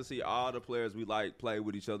we got to see all the players we like play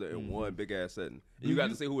with each other in one big-ass setting. And you got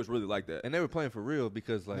to see who was really like that. And they were playing for real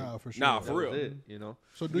because like Nah, for sure. Nah, that for was real. it, you know.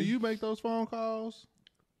 So do you make those phone calls?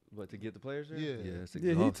 But to get the players there, Yeah. it's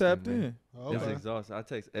yeah, exhausting, he tapped man. in. It's Okay. exhausting. I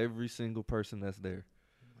text every single person that's there,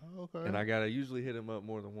 Okay. and I gotta usually hit them up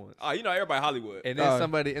more than once. Oh, you know everybody Hollywood. And then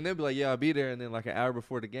somebody, and they'll be like, "Yeah, I'll be there." And then like an hour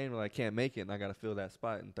before the game, they're like, "Can't make it," and I gotta fill that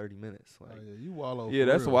spot in 30 minutes. Like, Oh, yeah, you wallow. Yeah,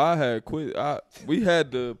 for that's real. why I had quit. We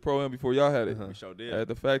had the pro-am before y'all had it Uh-huh. we sure did. at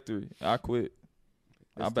the factory. I quit.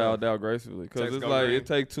 I It's bowed tough. down gracefully because Text it's go like green. it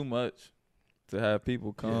takes too much to have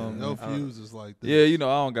people Yeah, come. no I don't- fuses like that. Yeah, you know,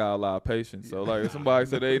 I don't got a lot of patience. So, like, if somebody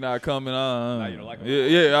said they not coming, Now you don't like 'em.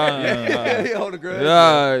 yeah, hold the grudge.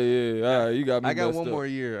 yeah, you got me. I got messed one up. more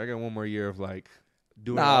year. I got one more year of like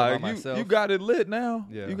doing it all Nah, by you myself. got it lit now.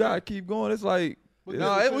 Yeah. You gotta keep going. It's like But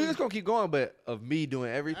no, that's the we thing. just gonna keep going, but of me doing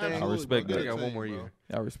everything, Absolutely, respect bro. that. I got Good one more team, year.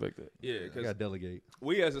 I respect that. Yeah, I because gotta delegate.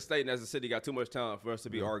 we as a state and as a city got too much talent for us to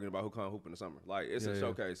be arguing about who can hoop in the summer. Like, it's Yeah, a yeah.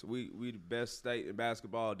 showcase. We the best state in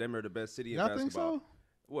basketball. Denver the best city in Y'all think basketball. so?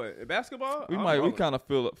 What, in basketball? We I'm rolling. kind of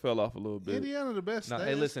fell off a little bit. Indiana the best. Now, state.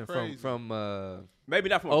 hey, That's listen, crazy. from Maybe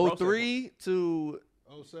not from a pro standpoint. 03 to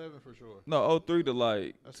 07 for sure. No, 03 to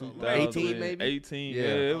like That's a lot. 18 maybe? 18, Yeah. yeah.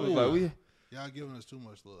 It was Ooh. like we. Y'all giving us too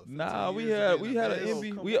much love. Nah, 15 we years had of being we the had an best.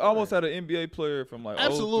 NBA. Come We on. almost had an NBA player from like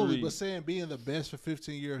Absolutely, 03. but saying being the best for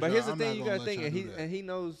 15 years. But y'all, here's the I'm thing not you gonna gotta let think, y'all and do that. he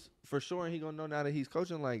knows for sure, and he gonna know now that he's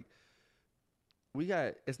coaching. Like, we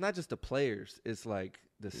got, it's not just the players; it's like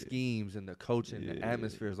the schemes and the coaching, the Yeah.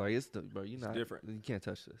 atmospheres. Like, it's the bro, you not different. You can't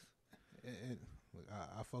touch this. And look,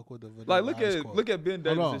 I fuck with the vanilla Like look ice at cold. look at Ben Hold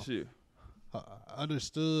Davis on. this year. I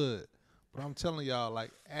understood, but I'm telling y'all,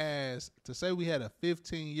 like, as to say we had a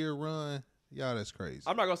 15-year run, y'all, that's crazy.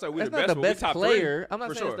 I'm not gonna say we're That's the not best, the but we best top player. three. I'm not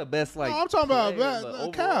for saying sure. it's the best. Like, no, I'm talking about player, but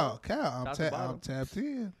overall, Cal. top to I'm bottom. tapped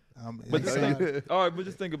in. I'm But just inside. think, all right, but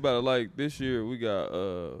just think about it. Like this year, we got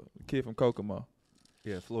a kid from Kokomo.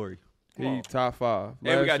 Yeah, Flory, He top 5.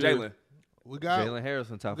 And we got Last year- Jalen. we got Jalen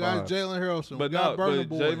Harrison, top we got 5. Jalen Harrison. But we got no, Burner but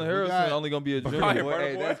Boy. Jalen We Harrison got- only gonna be a Burner junior. Boy.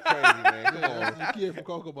 Hey, boy. that's crazy, man. Come Yeah, on. that's the kid from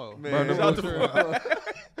Kokomo. Man, Burner shout Boy.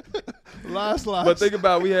 Last slide. But think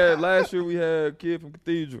about last year we had a kid from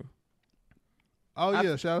Cathedral. Oh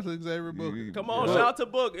yeah, shout out to Xavier Booker. Come on, But, shout out to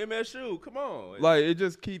Book, MSU. Come on. Like it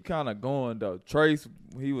just keep kind of going though. Trace,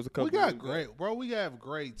 he was a couple. We got years ago. great, bro. We have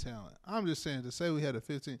great talent. I'm just saying to say we had a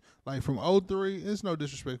 15, like from 03. It's no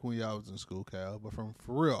disrespect when y'all was in school, Cal, but from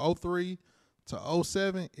for real 03 to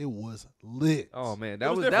 07, it was lit. Oh man, It that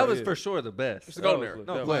was was different. for sure the best. It's a golden era. No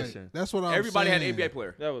That was question. That's what I'm Everybody saying. had an NBA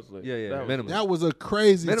player. That was lit. Yeah, That was minimum. That was a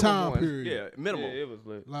crazy Minimum time one. period. Yeah, minimal. Yeah, it was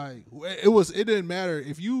lit. Like it didn't matter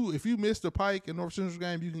if you missed the Pike and North Central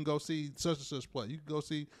game, you can go see such and such play. You can go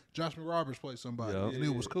see Joshua Roberts play somebody, Yup. and it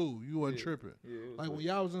was cool. You wasn't tripping. Yeah, it was Like lit. when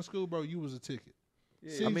y'all was in school, bro, you was a ticket.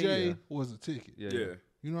 Yeah. CJ I mean, yeah. was a ticket. Yeah. Yeah.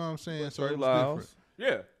 You know what I'm saying? So Trey it was Lyles. different.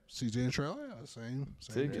 Yeah. CJ and Trey Lyles, same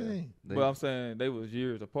Ticket. thing. They- But I'm saying they was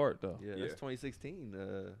years apart though. yeah, Yeah. that's 2016.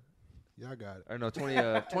 Y'all got it. Or no,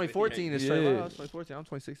 2014 is Trey Yeah. Lyles. 2014. I'm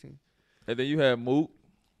 2016. And then you had Mook.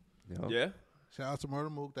 Yeah. Shout out to Murder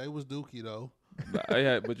Mook. They was Dookie though. But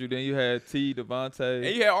you had T, Devontae,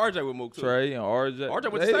 And you had RJ with Mook too. Trey, and RJ.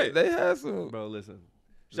 RJ went to they, state. They had some. Bro, listen.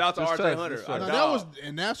 Shout out to Just RJ trust, Hunter. just Our trust. No,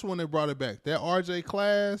 dog. that's when they brought it back. That RJ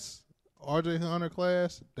class, RJ Hunter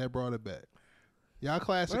class, that brought it back. Y'all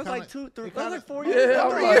class. That was like 2, 3. That was like 4 Yeah, years.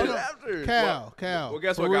 I'm 3 like- years after. Cal. Well,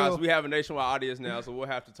 guess For what, guys? real. We have a nationwide audience now, so we'll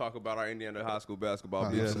have to talk about our Indiana high school basketball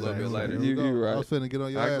beefs a little bit later. You right. I was finna get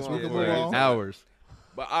on your I ass. go We on can for move on. hours.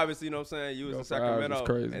 But obviously, you know what I'm saying? You was Go in for hours is Sacramento.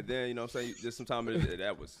 crazy. And then, you know what I'm saying? Just sometime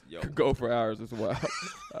that was, yo. Go for hours. It's wild.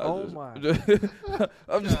 Oh, my. I'm just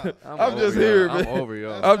I'm just over here, y'all. man. I'm over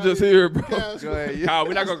y'all. I'm just here, bro. Cal's- Go ahead. Kyle,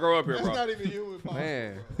 we're not going to grow up here, That's bro. not even human possible.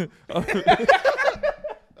 Man. bro.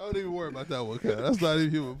 Don't even worry about that one, Cal. That's not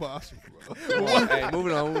even human possible, bro. Hey,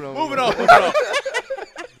 moving on. Moving on.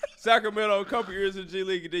 Sacramento, a couple years in G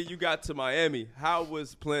League, and then you got to Miami. How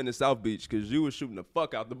was playing in South Beach? Because you was shooting the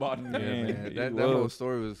fuck out the bottom. Yeah, Man, man. he That whole was.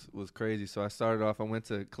 story was crazy. So I started off. I went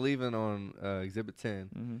to Cleveland on Exhibit 10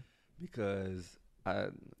 Mm-hmm. because I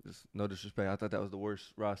just no disrespect. I thought that was the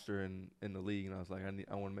worst roster in the league, and I was like,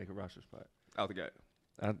 I want to make a roster spot Out the gate.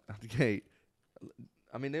 out the gate.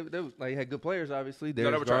 I mean, they was like had good players, obviously. they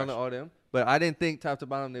Darius were Garland, trash. all them. But I didn't think top to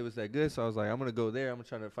bottom they was that good. So I was like, I'm gonna go there. I'm gonna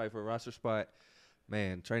try to fight for a roster spot.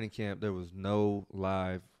 Man, training camp there was no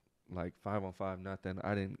live like 5-on-5, nothing.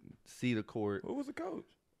 I didn't see the court. Who was the coach?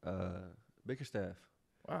 Bickerstaff.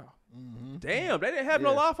 Wow. Mm-hmm. Damn, they didn't have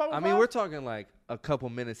no Yeah. live 5-on-5? I mean, we're talking like a couple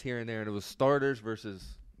minutes here and there, and it was starters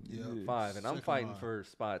versus Yeah. 5, and I'm Second fighting line. for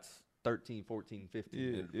spots 13, 14,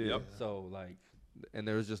 15. Yeah. Yep. So like, and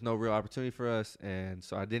there was just no real opportunity for us, and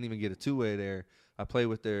so I didn't even get a two-way there. I played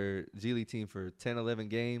with their G League team for 10, 11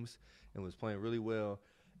 games and was playing really well.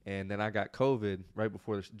 And then I got COVID right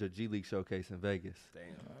before the G League showcase in Vegas. Damn.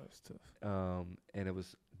 That's tough. And it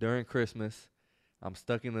was during Christmas. I'm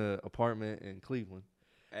stuck in an apartment in Cleveland,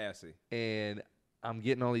 Assy. and I'm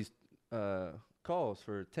getting all these calls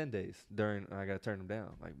for 10 days during. I got to turn them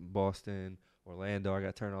down, like Boston, Orlando. I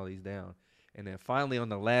got to turn all these down. And then finally, on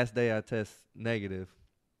the last day I test negative,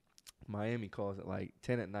 Miami calls at like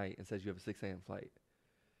 10 at night and says you have a 6 a.m. flight.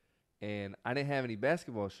 And I didn't have any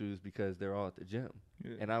basketball shoes because they're all at the gym.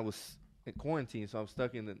 Yeah. And I was in quarantine, so I'm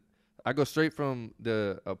stuck in the. I go straight from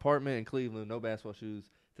the apartment in Cleveland, no basketball shoes,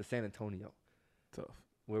 to San Antonio, Tough.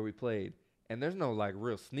 where we played. And there's no like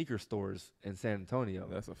real sneaker stores in San Antonio.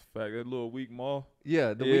 That's a fact. That little weak mall.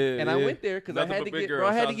 Yeah, the Yeah, week, and I yeah. went there because I Nothing had but to big get. girls. Bro,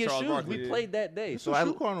 I had Shout to out get to Charles shoes. Barkley. We Yeah. played that day, It's so a I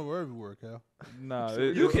shoe carnival everywhere, Cal. Nah,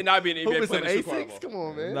 You cannot be an NBA Hooping player some in a shoe Asics. carnival. Come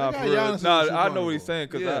on, man. Nah, They for got real. Giannis in Nah, the shoe I know what carnival. he's saying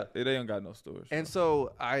because Yeah. they ain't got no stores. And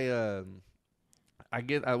so I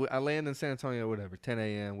land in San Antonio, whatever, 10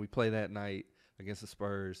 a.m. We play that night against the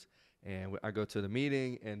Spurs, and I go to the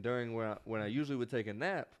meeting. And during when I usually would take a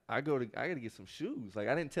nap, I got to get some shoes. Like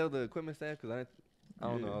I didn't tell the equipment staff because I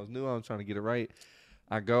don't know. I was new. I was trying to get it right.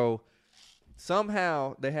 I go.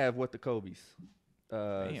 Somehow they have what the Kobe's.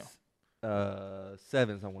 Damn.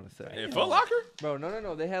 7s, I want to say. In Foot Locker? Bro,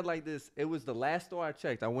 no. They had like this. It was the last store I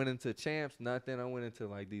checked. I went into Champs, nothing. I went into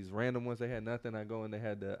like these random ones. They had nothing. I go and they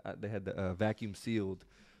had the vacuum sealed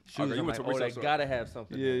shoes. Okay, you I'm went like, to a they resale store. gotta have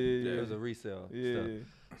something. Yeah, there. yeah, yeah. It was a resale. Yeah, stuff. yeah.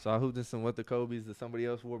 So I hooped in some what the Kobe's that somebody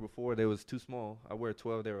else wore before. They was too small. I wear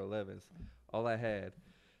 12. They were 11s. All I had.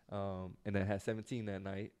 And I had 17 that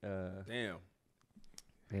night. Damn.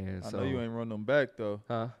 And I so know you ain't run them back though.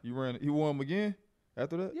 Huh? You won them again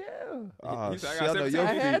after that? Yeah. Ah, He said, I shit, got I know 17. your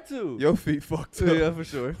I feet. had to. Your feet fucked up. Yeah, for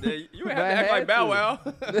sure. Yeah, you ain't have But to I act like had Bow to.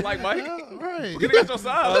 Wow. Like Mike. Yeah, right. You could have got your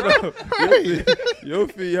size. bro. Your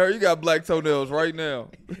feet hurt. You got black toenails right now.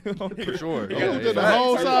 For sure. You Yeah, did the yeah.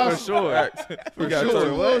 whole size. For sure. We got Shoes,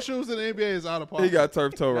 turf. little shoes in the NBA is out of pocket. He got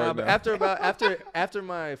turf toe Nah, right but now. after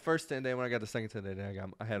my first 10 day, when I got the second 10 day,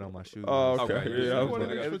 I had on my shoes. Oh, okay. Okay. Yeah, You I was wanted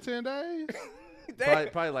like, this for 10 days?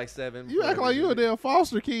 probably like 7. You act like you a damn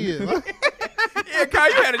foster kid. Like, Yeah, Kyle,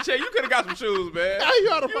 you had a check. You could have got some shoes, man. how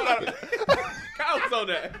you out of You pocket? Kyle was on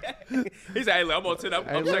that. He said, hey, look, I'm on 10.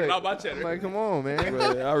 I'm checking out my cheddar. Like, come on, man.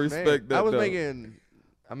 man, I respect that. I was though. making,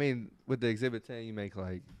 with the Exhibit 10, you make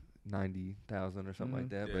like $90,000 or something like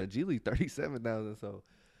that. Yeah. But G League $37,000. So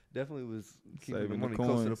definitely was keeping the Saving the money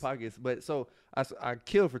close to the coins. pockets. But so I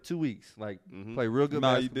killed for 2 weeks. Like Mhm. played real good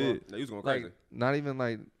Nah, you basketball. did. Yeah, you was going Like crazy. not even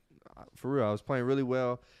like for real. I was playing really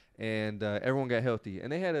well, and everyone got healthy.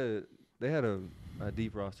 And they had a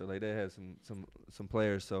deep roster. Like they had some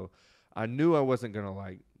players. So I knew I wasn't gonna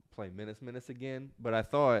like play minutes again. But I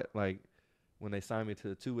thought like when they signed me to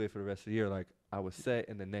the 2-way for the rest of the year, like I was set.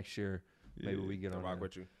 And the next year maybe we get on rock a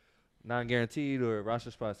with you. non-guaranteed or a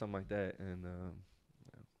roster spot, something like that. And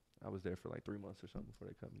I was there for like 3 months or something before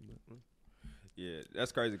they cut me. But, Yeah,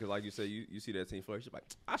 that's crazy because, like you said, you see that team flex. You're like,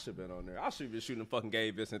 I should have been on there. I should have been shooting fucking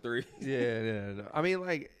Gabe Vincent 3. yeah. No. I mean,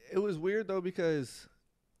 like, it was weird, though, because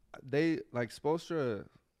they, like, Spoelstra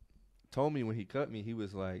told me when he cut me, he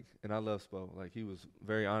was like, and I love Spo, like, he was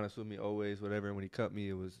very honest with me always, whatever. And when he cut me,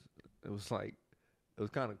 it was like, it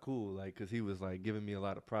was kind of cool, like, because he was, like, giving me a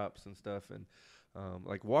lot of props and stuff. And,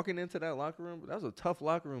 like, walking into that locker room, that was a tough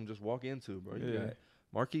locker room just walk into, bro. You got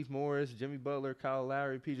Markieff Morris, Jimmy Butler, Kyle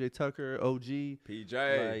Lowry, PJ Tucker, OG. PJ.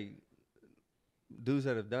 Like, dudes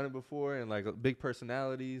that have done it before and, like, big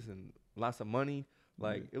personalities and lots of money.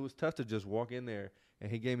 Like, it was tough to just walk in there.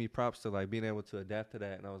 And he gave me props to, like, being able to adapt to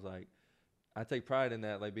that. And I was like, I take pride in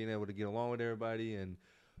that, like, being able to get along with everybody and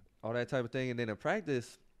all that type of thing. And then in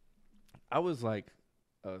practice, I was, like,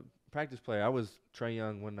 a practice player. I was Trae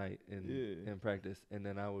Young one night in practice. And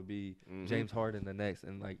then I would be James Harden the next.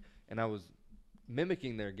 And, like, and I was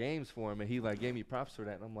mimicking their games for him, and he like gave me props for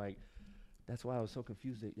that, and I'm like, that's why I was so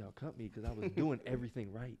confused that y'all cut me, because I was doing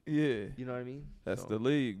everything right. Yeah, You know what I mean? that's So, the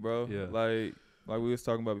league, bro. Yeah. Like we was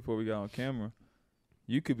talking about before we got on camera.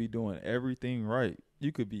 You could be doing everything right.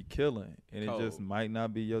 You could be killing, and it just might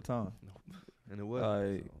not be your time. and it was.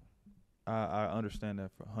 Like, so. I understand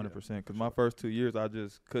that for 100%. Because my first 2 years, I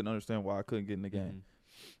just couldn't understand why I couldn't get in the game.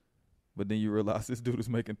 But then you realize this dude is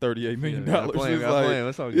making $38 million. I'm playing.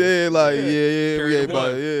 That's all good. Yeah, like, we Carry ain't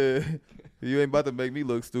about, one. You ain't about to make me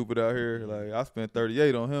look stupid out here. Like, I spent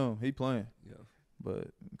 38 on him. He playing. Yeah. But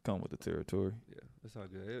come with the territory. Yeah, it's all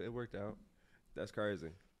good. It worked out. That's crazy.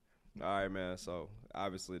 All right, man. So,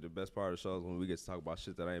 obviously, the best part of the show is when we get to talk about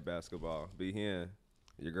shit that ain't basketball. Be here.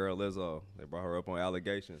 Your girl Lizzo. They brought her up on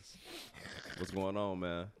allegations. What's going on,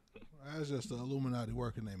 man? That's just the Illuminati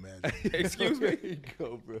working their magic. Excuse me?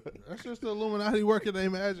 Go, bro. That's just the Illuminati working their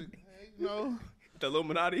magic. You know? The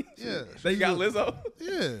Illuminati? Yeah. They got Lizzo?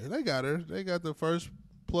 Yeah, they got her. They got the first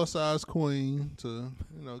plus-size queen to,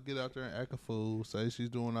 get out there and act a fool, say she's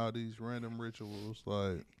doing all these random rituals.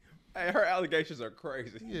 Like, Hey, her allegations are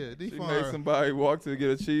crazy. yeah, She defund made her. somebody walk to get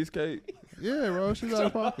a cheesecake. Yeah, bro, she's out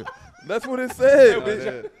of pocket. That's what it said,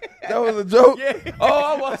 bitch. That was a joke. Yeah.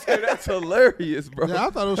 Oh, I was saying that's hilarious, bro. Yeah, I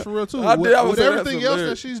thought it was for real, too. I did. I was With saying that's everything else that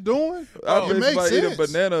hilarious. she's doing, I it bet makes somebody eat a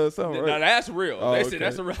sense. banana or something, Now, right? that's real. Oh, They okay. said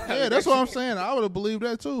that's a real Yeah, that's what I'm saying. I would have believed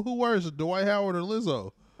that, too. Who worse, Dwight Howard or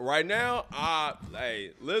Lizzo? Right now,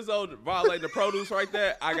 Lizzo violating the produce right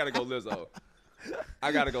there. I got to go Lizzo. She's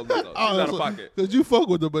out of pocket. Because you fuck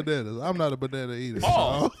with the bananas. I'm not a banana eater.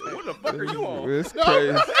 Oh, so- what the fuck are you on? It's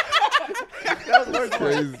crazy. That's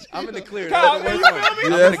crazy. I'm in the clear. Kyle, That was the you worst feel one. me?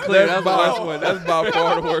 I'm in Yes, the clear. that's That was the worst by, one. that's by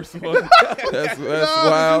far the worst one. That's Nah,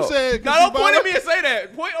 'cause wild. You said, No, don't point at me and say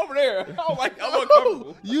that. Point over there. I'm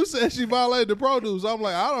uncomfortable. You said she violated the produce. I'm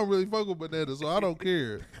like, I don't really fuck with bananas, so I don't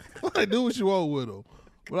care. Like, do what you want with them.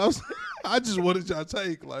 But I just wanted y'all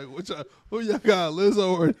take, like, who y'all got,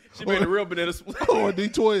 Lizzo or She made a real banana split. or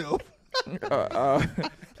D12?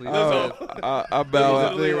 I bow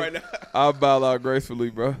out. right now. I bow out gracefully,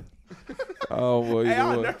 bro. Oh boy, Hey, you know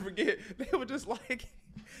I'll what? never forget. They were just like,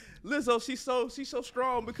 Lizzo, she's so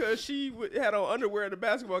strong because she had on underwear at the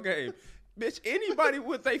basketball game. Bitch, anybody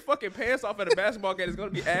with their fucking pants off at a basketball game is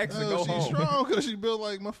gonna be asked to go She's home. strong because she built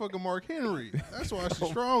like motherfucking Mark Henry. That's why she's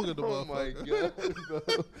strong in the Oh my motherfucker. god, bro.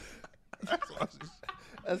 That's why she's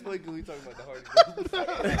That's funny because we talking about the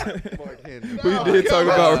Hardy. Mark Henry. We did talk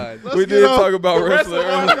about Let's we get did off talk about The rest of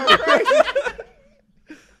wrestling the earlier. crazy.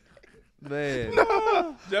 Man.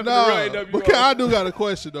 Jeff Nah, the real but I AWO. do got a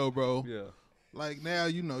question though, bro. Yeah. Like now,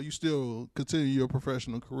 you still continue your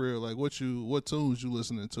professional career. Like what tunes you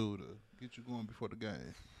listening to get you going before the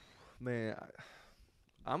game? Man,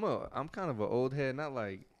 I'm kind of an old head, not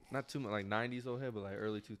too much like 90s old head, but like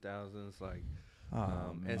early 2000s, like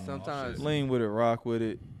and sometimes Lean with it, rock with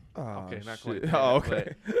it. Oh, okay, not shit. quite that, Oh,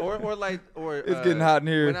 okay. but, or It's getting hot in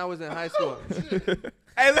here. When I was in high school.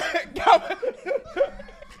 Hey,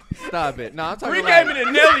 Stop it. No, I'm talking pre-gaming like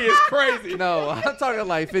and Nelly is crazy. no, I'm talking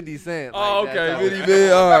like 50 Cent. Oh, like that okay, type of- 50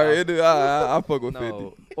 bit. All right, I fuck with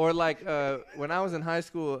No, 50. or like when I was in high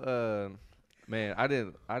school, man, I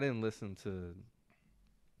didn't listen to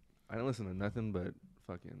nothing but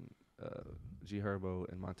fucking G Herbo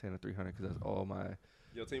and Montana 300 because that's all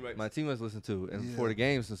Your teammates. my teammates listen to, and before the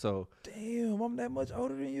games, and so Damn, I'm that much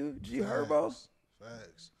older than you, G Herbo.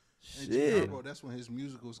 Facts. And Shit. G Herbo, that's when his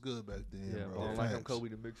music was good back then, yeah, bro. bro, like I'm Facts. Kobe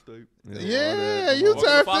the mixtape. Yeah, you Welcome to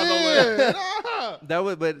tapped Fatherland. in. Nah. That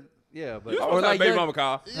would, but yeah, but You or supposed to have like baby young- mama,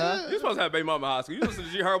 Kyle. Yeah. You supposed to have baby mama in high school. You listen to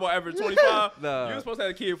G Herbo after 25. Nah. You were supposed to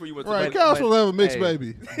have a kid before you went to Right, the Cal's supposed to have a mixed hey,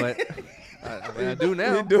 baby. But I do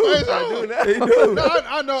now. He do. Hey, I do now. He do. No,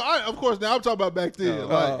 I know. Of course, now I'm talking about back then. Oh.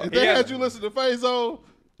 Like, if they Yeah. had you listen to Fazo,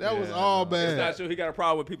 that was all It's bad. not true. He got a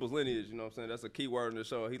problem with people's lineage. You know what I'm saying? That's a key word in the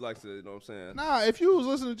show. He likes to, you know what I'm saying? Nah, if you was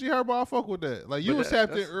listening to G Herbo, I fuck with that. Like, you But was that-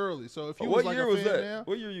 tapped in that's- early. So if you What was like year a was fan that? now,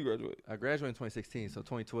 What year you graduated? I graduated in 2016, so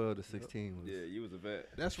 2012 to 16 was. Yeah, you was a vet.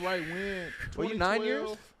 that's right when. Were you 9 years?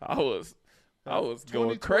 2012, I was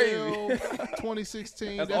going crazy.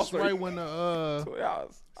 2016. That's That's also- right when the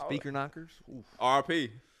Speaker knockers. Oof. RP.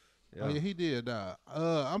 Oh yeah, he did die.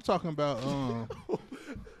 I'm talking about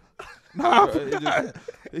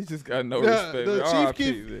He just got no the respect. man. Chief R.I.P.,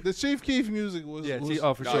 Keef. man. The Chief Keef music was, Yeah, was for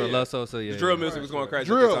Oh, sure. yeah. Love Sosa, yeah. The drill yeah. music was going crazy.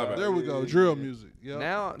 drill. At the time. There we go. Drill music. Yep.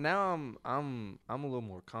 Now I'm a little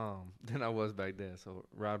more calm than I was back then. So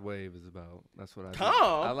Rod Wave is about that's what I do.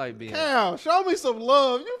 Calm? I like being. Cal, show me some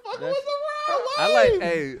love. You fucking with That's- the Rod I like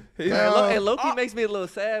Wave. hey. Cal. And Loki makes me a little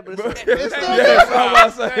sad, but it's It's still Yes, good. I'm about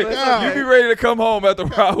to say. Yeah. You be ready to come home after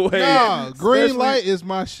Rod Wave. Nah, Green Especially- Light is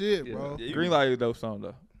my shit, bro. Yeah, you- Green Light is a dope song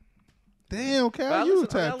though. Damn, But Cal, I you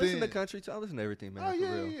listen, I tapped listen in. to country too. I listen to everything, man. Oh for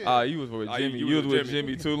yeah, real. yeah. You was with Oh, Jimmy. you You was was with with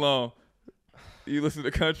Jimmy. Jimmy too long. You listen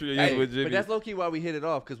to country and you Hey, was with Jimmy. but that's low key why we hit it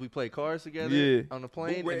off because we play cars together Yeah. on the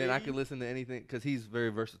plane, and then I could listen to anything because he's very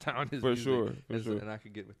versatile in his For music, sure, for and, sure. and I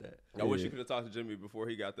could get with that. I wish Yeah. you could have talked to Jimmy before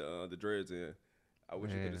he got the dreads in. I wish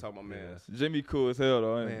you could Man, have talked my man. Jimmy cool as hell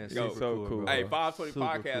though. Ain't Man, he? super He's so cool, cool. bro. Hey, bro. 520 Super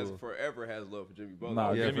Podcast cool. forever has love for Jimmy Butler.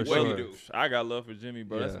 Nah, Yeah, Jimmy for what sure. he do? I got love for Jimmy,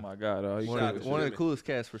 bro. Yeah. That's my guy, dog. He One, Shout of out the, to one of the Jimmy. coolest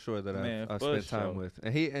cats for sure that Man, I've for spent time sure. with,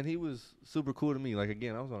 and he was super cool to me. Like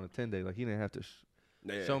again, I was on a 10-day. Like he didn't have to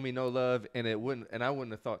Yeah. show me no love, and I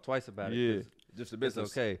wouldn't have thought twice about it. Yeah. 'cause Just the it's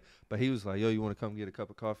business. okay. But he was like, "Yo, you want to come get a cup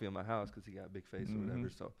of coffee at my house?" Because he got a big face or whatever.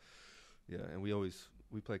 So yeah, and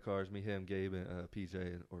we play cars. Me, him, Gabe, and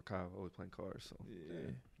PJ or Kyle always playing cars. So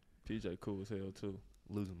Yeah. PJ cool as hell too.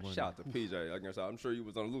 losing money. Shout out to PJ. Like I said, I'm sure you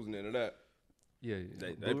was on the losing end of that. Yeah,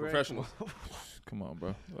 They Blu-ray? professionals. Come on,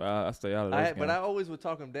 bro. I stay out of those But I games. always would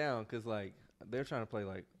talk them down because like they're trying to play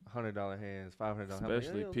like $100 hands, $500.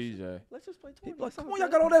 Especially like, PJ. Let's just play 20. He be like, It's come all on, y'all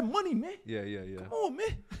good." got all that money, man. Yeah. Come on,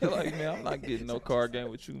 man. Like, man, I'm not getting no card game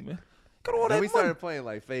with you, man. Got all Then that we money. started playing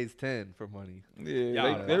like Phase 10 for money.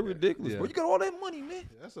 Yeah, they're ridiculous. Yeah. Bro, you got all that money, man.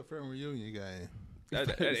 That's a family reunion game.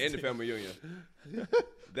 That in the family union.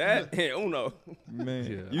 That and Uno.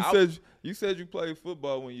 Man, Yeah. you said you played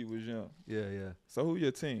football when you was young. Yeah. So who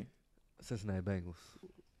your team? Cincinnati Bengals.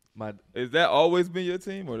 My Is that always been your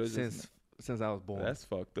team, or that's since I was born. that's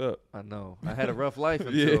fucked up? I know. I had a rough life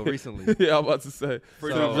Yeah. until recently. Yeah, I'm about to say.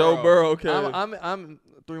 Free So Joe Joe Burrow. Burrow, okay. I'm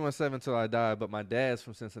 317 till I die, but my dad's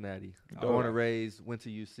from Cincinnati. Oh. Born and raised, went to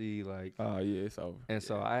UC, like, Oh yeah, it's over. and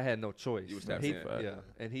so I had no choice. You was tapped He- in. yeah,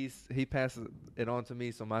 and he passes it on to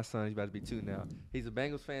me. So my son, he's about to be 2 now. He's a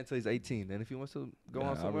Bengals fan till he's 18, and if he wants to go Yeah,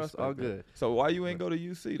 on I somewhere else, respect all that. good. So why you ain't go to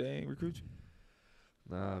UC? They ain't recruit you.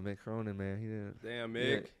 Nah, Mick Cronin, man, he didn't. Damn, Yeah.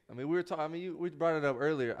 Mick. I mean, we were talking. I mean, we brought it up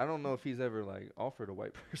earlier. I don't know if he's ever like offered a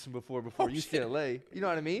white person before UCLA. You know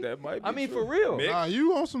what I mean? That might be I mean, true. for real. Mick? Nah,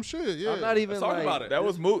 you on some shit, yeah. I'm not even Let's talk like, about it. That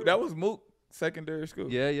was Mook. That was Mook secondary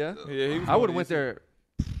school. Yeah. Yeah, he was I going would to have went UC. there.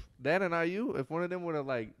 That and IU, if one of them would have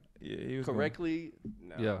like Yeah, he was going- correctly.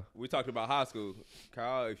 Nah, Yeah. We talked about high school.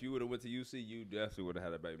 Kyle, if you would have went to UC, you definitely would have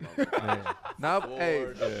had a baby mama. Man. Now, hey,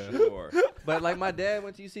 For sure. but like my dad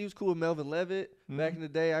went to UC. He was cool with Melvin Levitt back in the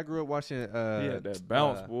day. I grew up watching. He had that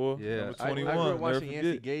bounce, boy. Yeah, Number I 21. grew up never watching Yancey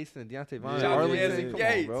forget. Gates and Deontay Vaughn. Yeah, Arlington, Yancey come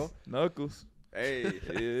Gates. on, bro. Knuckles. Hey,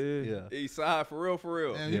 Yeah. Yeah. East side for real, for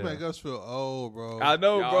real. Damn, you Yeah. make us feel old, bro. I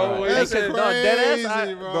know, Y'all bro. right. When you That's said- crazy.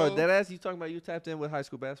 Deadass, bro. Deadass, you talking about you tapped in with high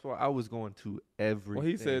school basketball? I was going to everything. when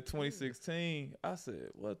he said 2016, I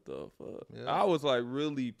said, "What the fuck?" Yeah. I was like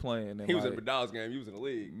really playing. And He was like, in the Dodgers game. He was in the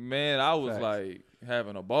league. man, I was Facts. like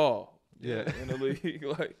having a ball. Yeah. in the league.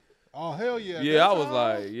 Like, Oh hell yeah. yeah, I That's was all?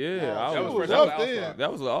 like, yeah, I That was. was That fresh was out up the then. All-Star.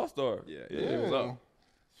 That was an all-star. Yeah, yeah. it was up.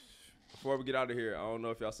 Before we get out of here, I don't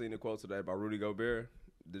know if y'all seen the quote today by Rudy Gobert.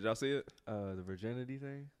 Did y'all see it? The virginity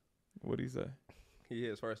thing. What'd he say? He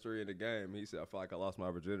hit his first 3 in the game. He said, "I feel like I lost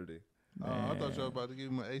my virginity." Oh, I thought y'all about to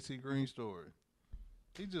give him an AC Green story.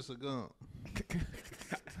 He just a gump.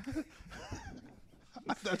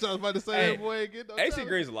 I thought y'all was about to say Hey, that boy ain't get no AC talent.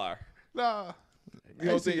 Green's a liar. Nah. You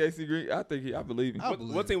don't think AC Green? I believe him. I What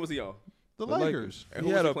believe team was he on? The Lakers. And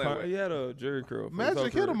He who had was he playing with? he had a Jerry curl. for his whole Magic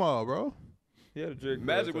hit career. them all, bro. He had a Jerry curl.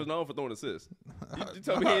 Magic was known for throwing assists. You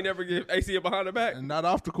tell me he ain't never give AC a behind the back? And not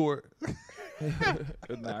off the court.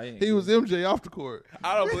 Nah, He was MJ off the court.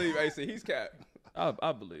 I don't believe AC. He's capped.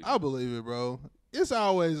 I believe. I believe it, bro. It's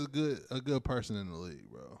always a good person in the league,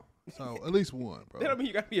 bro. So at least one, bro. That don't mean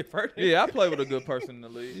you got to be a first. Yeah, I played with a good person in the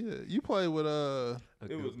league. Yeah, you play with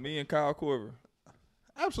It was me and Kyle Korver.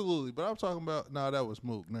 absolutely, but I'm talking about that was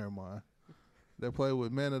Mook. Never mind. They played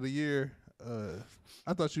with Man of the Year.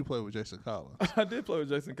 I thought you played with Jason Collins. I did play with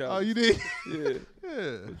Jason Collins. Oh, you did? Yeah.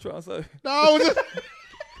 Yeah. What you trying to say? No, I was just.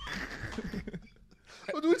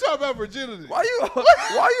 What we talking about virginity? Why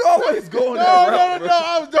you always going No, that route, no, bro?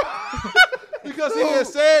 I was because he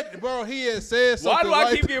had said something. Why do I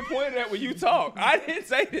like keep getting pointed at when you talk? I didn't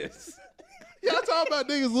say this. Y'all talking about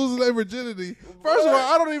niggas losing their virginity. First of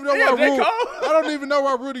all, I don't even know Damn, why J. Cole. I don't even know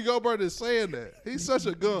why Rudy Gobert is saying that. He's such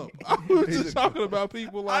a gump. I was just talking about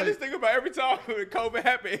people I like just think about every time when COVID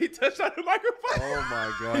happened, he touched on the microphone. Oh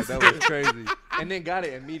my god, that was crazy. And then got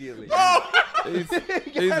it immediately. He's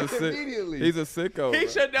a sick. Immediately. He's a sicko. He bro.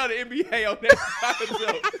 shut down the NBA on that side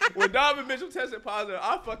himself. When Donovan Mitchell tested positive,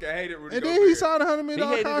 I fucking hated Rudy and Gobert. then he signed a $100 million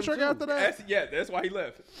He hated him contract too. after that. That's why he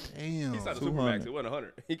left. Damn. He signed a 200. Supermax. It wasn't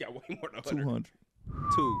 100. He got way more than 100. 200.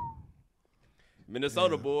 Two.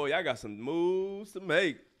 Minnesota boy, y'all got some moves to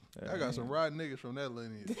make. I got some rotten niggas from that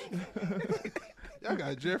lineage. Y'all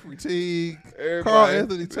got Jeffrey Teague, Everybody. Carl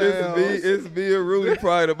Anthony Towns. It's me and Rudy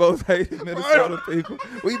probably the most hated Minnesota people.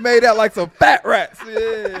 We made out like some fat rats.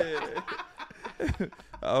 Yeah.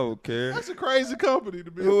 I don't care. That's a crazy company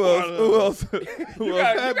to be Who a part else? of. Who else? You Who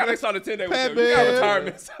else? got to sign a 10-day with Pat them. You got Bev.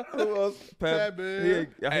 retirement. Who else? Pat Bev. He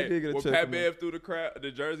did get a When check. Pat from me. Bev threw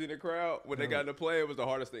the jersey in the crowd when they got in the play, it was the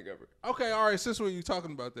hardest thing ever. Okay, all right. Since we're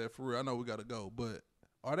talking about that for real, I know we got to go, but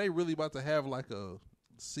are they really about to have like a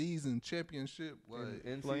season championship? Like,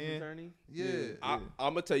 In Playing. season tourney? yeah. I'm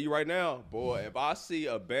gonna tell you right now, boy. If I see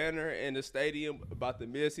a banner in the stadium about the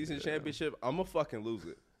mid-season championship, I'm gonna fucking lose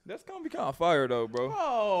it. That's gonna be kind of fire though, bro.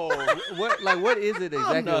 Oh, What is it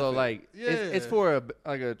exactly though? nothing. Like it's Yeah. for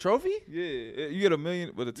a trophy? Yeah, you get $1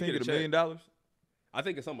 million, but the team get a get $1 check. million. I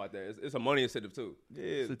think it's something like that. It's a money incentive too. Yeah,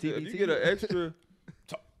 It's a if you TBT. get an extra.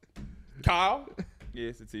 Kyle, Yeah,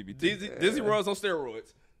 it's a TBT. Disney runs on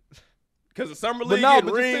steroids. Because the summer But league no, getting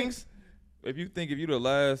but just rings. If you the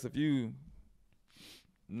last, if you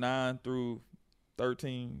 9 through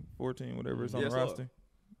 13, 14, whatever is on Yes, the sir. roster,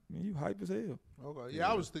 man, you hype as hell. Okay. Yeah,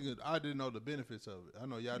 I was thinking. I didn't know the benefits of it. I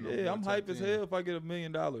know y'all know. Yeah, I'm hype as hell if I get $1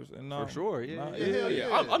 million. And For sure, yeah. Yeah, hell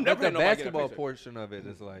yeah. I'm But never the gonna get a basketball paycheck. portion of it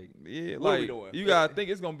is like Yeah, What are we like doing? you gotta think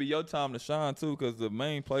it's gonna be your time to shine too, because the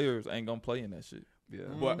main players ain't gonna play in that shit. yeah.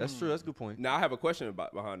 But- That's true. That's a good point. Now I have a question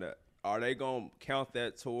behind that. Are they gonna count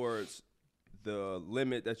that towards the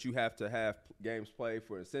limit that you have to have games played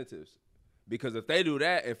for incentives? Because if they do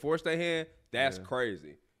that and force their hand, that's Yeah.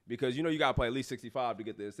 crazy. Because you gotta play at least 65 to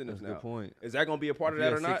get the incentives That's a now. good point. Is that gonna be a part If of you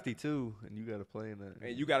that or have not? 62 and you got to play in that.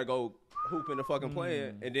 And you gotta go hoop in the fucking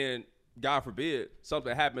playing, and then God forbid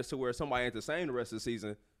something happens to where somebody ain't the same the rest of the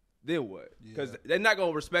season. Then what? Because they're not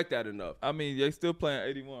gonna respect that enough. I mean, they still playing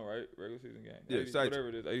 81, right? Regular season game. Yeah, 80, exactly. whatever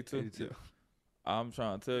it is, 82. 82. I'm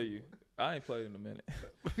trying to tell you, I ain't played in a minute.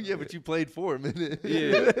 Yeah, but you played for a minute.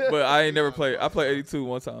 Yeah, but I ain't never played. I played 82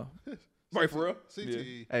 one time. Right for real?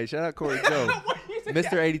 CTE. Hey, shout out Corey Joe,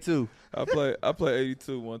 Mr. 82. I played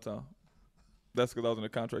 82 one time. That's because I was in a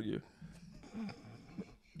contract year.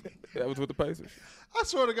 That was with the Pacers. I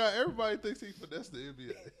swear to God, everybody thinks he finessed the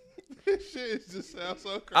NBA. This shit just sounds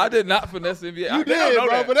so crazy. I did not finesse the NBA. You They don't did, know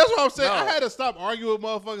bro. that. But that's what I'm saying. I No. had to stop arguing with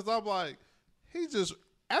motherfuckers. I'm like, he just.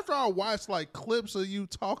 After I watched like clips of you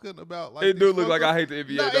talking about like It do these look like I motherfuckers- hate the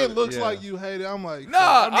NBA. Nah, don't it looks Yeah. like you hate it. I'm like, Nah,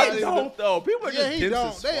 I'm not I even- don't though. People are Yeah, just he dense don't.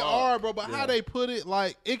 as They fuck. are, bro. But how they put it,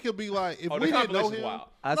 like it could be like if Oh, the we didn't know compilation's him. wild.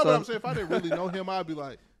 I No, but saw- I'm saying if I didn't really know him, I'd be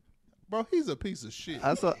like, bro, he's a piece of shit.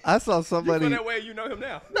 I saw You feel somebody. that way, you know him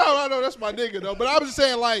now. No, I know that's my nigga though. But I was just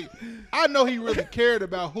saying, like, I know he really cared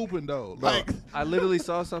about hooping though. Like, I literally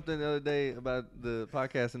saw something the other day about the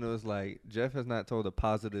podcast, and it was like Jeff has not told a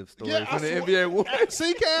positive story yeah, I from the swear- NBA Awards.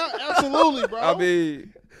 See, Cal, absolutely, bro. I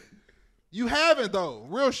mean, you haven't though.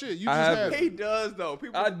 Real shit. You I just haven't. haven't. He does though.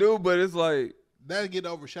 People. I do, but it's like, That'll get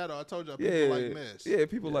overshadowed. I told y'all people yeah, like mess. yeah,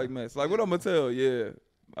 people like mess. Like what I'm gonna tell? Yeah,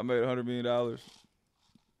 I made $100 million.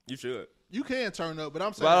 You should. You can turn up, but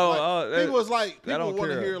I'm saying But I like, don't- people was like I don't people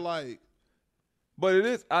want to care. hear like But it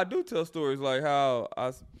is. I do tell stories like how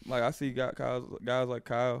I see guys like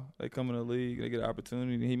Kyle. They come in the league, they get an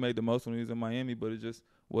opportunity. And he made the most when he was in Miami. But it's just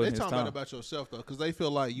wasn't They his talking time. about yourself though, because they feel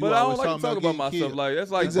like you. But I always don't like to talking talk about getting myself. killed. Like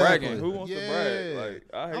that's like Exactly. bragging. Who wants to brag? Like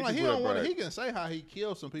I hate I'm like, he people don't that want. brag. He can say how he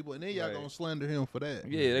killed some people, and then y'all Right. gonna slander him for that.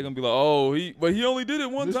 Yeah, they're gonna be like, oh, but he only did it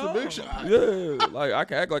one This the time. big shot. Yeah, like I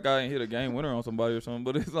can act like I ain't hit a game winner on somebody or something,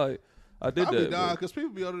 but it's like I did I be that. dying but- because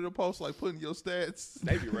people be under the post like putting your stats.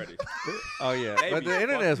 They be ready. Oh yeah, They but be the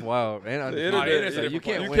internet's wild, man. The internet's internet, a you different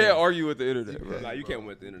can't, place. you win. can't argue with the internet, bro. Nah, you can't win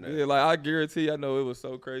with the internet. Yeah, like I guarantee, I know it was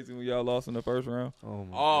so crazy when y'all lost in the first round. Oh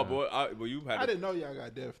my Oh, God. boy. Well, you had I didn't know y'all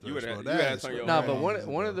got death You threats. would bro. have That to is turn your Nah, own. but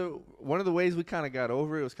one of the ways we kind of got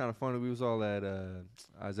over it was kind of funny. We was all at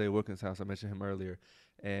Isaiah Wilkins' house. I mentioned him earlier,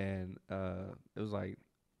 and it was like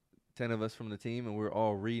 10 of us from the team, and we were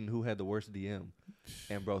all reading who had the worst DM.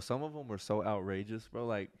 And bro, some of them were so outrageous, bro.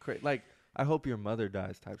 Like I hope your mother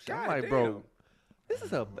dies type shit. I'm God like, damn. bro, this is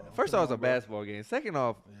first off, it's a basketball game. Second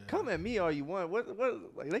off, come at me all you want. What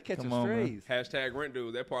like they catching Come on, man. strays. Hashtag rent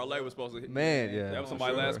dude. That parlay was supposed to hit. Man, yeah. That was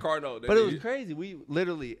somebody's Sure. last card note. But it was crazy. We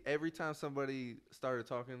literally every time somebody started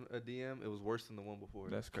talking a DM, it was worse than the one before.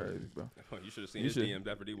 That's crazy, bro. You should have seen You his should- DMs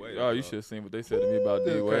after D Wade. Oh, you should have seen what they said to me about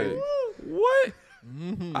D Dude, Wade. crazy. What?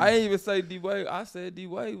 Mm-hmm. I ain't even say D Wade. I said D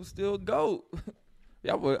Wade was still GOAT.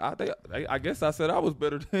 Yeah, but I guess I said I was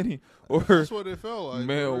better than him. Or That's what it felt like.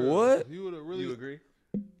 Man, for real. what? You would have really You agree?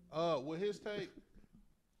 with his take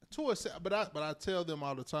to a but I tell them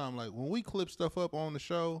all the time, like when we clip stuff up on the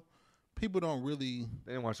show, people don't really.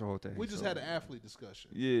 They didn't watch the whole thing. We just so. had an athlete discussion.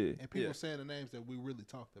 yeah, And people Yeah. saying the names that we really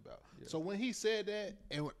talked about. So when he said that,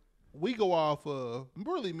 and we go off of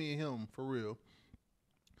really me and him for real,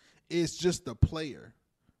 it's just the player.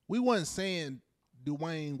 We wasn't saying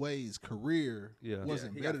Dwayne Wade's career Yeah.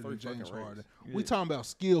 wasn't Yeah, he got better than 3 James fucking Harden. rings. We talking about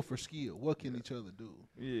skill for skill. What can each other do?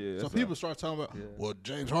 yeah. So that's people start talking about, Yeah. well,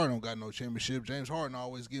 James Harden don't got no championship. James Harden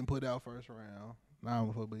always getting put out first round. Nah,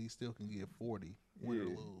 but he still can get 40, win or Yeah.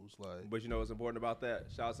 lose. Like, But you know what's important about that?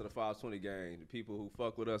 Shout out to the 520 gang. The people who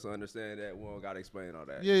fuck with us understand that. We don't got to explain all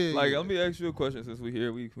that. yeah, Like, yeah. let me ask you a question since we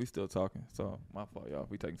here. We still talking. So my fault, y'all.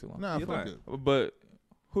 We taking too long. Nah, You fuck lying. it. But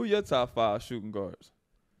who your top 5 shooting guards?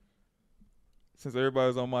 Since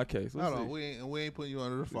everybody's on my case, let's Hold on, see. we ain't putting you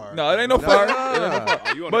under the fire. No, it ain't no fire. nah. It ain't no fire.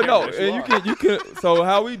 Oh, you on But the no, camera, and you can. So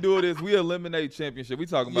how we do it is we eliminate championship. We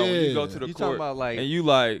talking about when you go Yeah. to the You court talking about, like, and you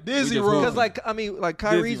like Dizzy we just- roll. Because like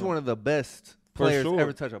Kyrie's Dizzy one of the best For players sure.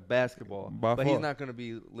 ever touch a basketball, By but far. he's not going to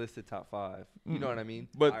be listed top 5. You know what I mean?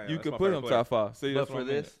 But yeah, you that's can my put favorite him player. top 5. See, But that's what for I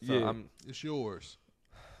mean. this, so yeah. I'm It's yours.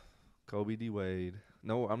 Kobe, D Wade.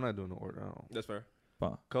 No, I'm not doing the order. I don't. That's fair.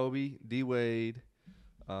 Fine. Kobe, D Wade.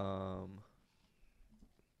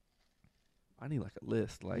 I need like a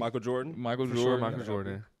list. Like Michael Jordan. Michael for Jordan, sure, Michael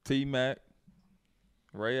Jordan. T Mac,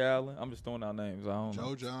 Ray Allen. I'm just throwing out names. I don't know.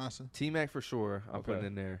 Joe Johnson. T Mac for sure. I'm Okay. putting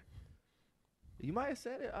in there. You might have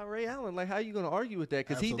said it, Ray Allen. Like, how you gonna argue with that?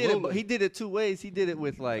 Because he did it. Absolutely. He did it 2 ways. He did it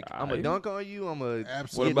with like, I'm Aight. a dunk on you. I'm a What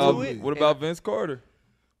Absolutely. about to it, what and- about Vince Carter?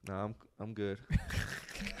 No, I'm good.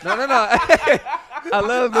 no. I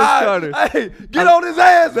love Vince Carter. Hey, get on his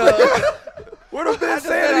ass. No. What have I Vince just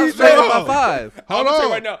said said? I'm He's straight saying- on my 5. I'm Hold gonna tell you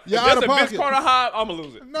on. right now. You're If out there's of a Vince pocket. Carter high, I'm gonna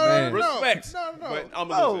lose it. No, Man. no, no, Respects. no, no. But I'm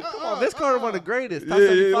No, losing. come on. Vince Carter one of the greatest. Top Yeah,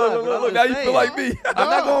 75. look, but I'm look, just now you saying. feel like me. I'm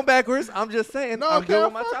not going backwards. I'm just saying. No, I'm good Cal,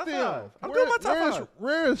 with my fuck top them. 5. I'm good with my top 5.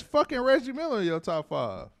 Where's fucking Reggie Miller in your top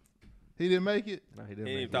 5? He didn't make it? No, he didn't.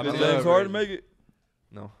 He make ain't it. top Did I James love Harden Reggie. make it?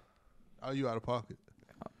 No. Oh, you out of pocket.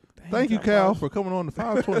 Thank you, Cal, for coming on the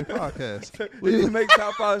 520 podcast. We didn't make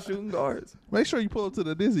top 5 shooting guards. Make sure you pull up to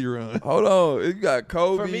the Dizzy run. Hold on, you got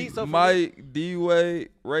Kobe, For me, so for Mike, D Wade,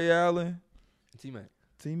 Ray Allen, T Mac.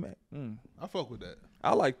 T Mac. I fuck with that.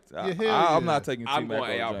 I like. hell I'm yeah. not taking T I'm Mac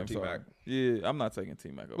going over AR for James T-Mac. Harden. Yeah, I'm not taking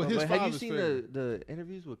T Mac over. But his But have you father's seen fair. the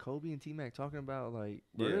interviews with Kobe and T Mac talking about like?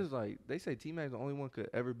 Bro, Yeah. there's like they say T Mac the only one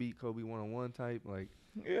could ever beat Kobe 1-on-1 type. Like,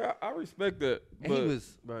 Yeah, I respect that. and he but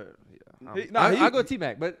was, bro. Yeah, He- nah, he- I go T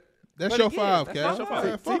Mac, but That's but your again, 5, that's Cal. my five.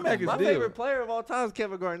 Yeah, fuck T-Mac him. is my deal. favorite player of all time is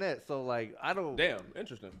Kevin Garnett. So like, I don't. Damn,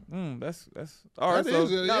 interesting. That's all right. That So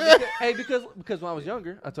is a- No, yeah. because when I was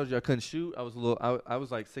younger, I told you I couldn't shoot. I was a little. I was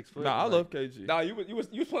like 6 foot. nah, I like, love KG. Nah, you was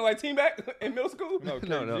playing like team back in middle school? No,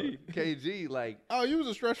 No, no, KG. KG. Like, Oh, you was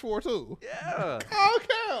a stretch 4 too. yeah. Oh,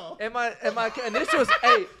 Cal. And my initials.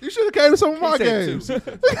 Hey, You should have came to some of my He said games.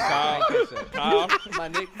 Kyle.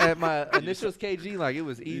 my initials KG. Like, it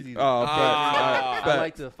was easy. Oh, Ah. I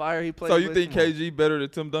like the fire he played. So you with. think Come on. KG better than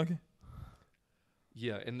Tim Duncan?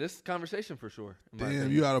 Yeah, in this conversation for sure. in my Damn,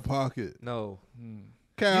 opinion. you out of pocket. No.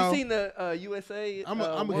 Cal. You seen the USA? I'm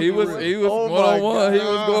a- He was Oh my one-on-one. He was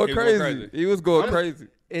God. going He was going crazy. crazy. He was going crazy.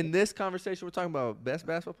 In this conversation, we're talking about best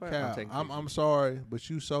basketball player. I'm Cal, taking I'm KG. sorry, but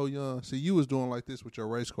you so young. See, you was doing like this with your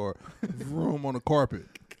race car. Room on the carpet.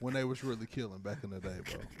 when they was really killing back in the day,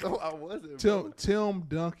 bro. No, I wasn't. Tim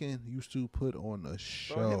Duncan used to put on a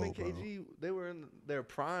show. Bro, him and KG, they were in their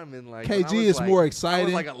prime, and like KG when I was is like, more I exciting.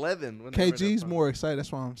 was like 11. When they were in their KG's prime. more excited.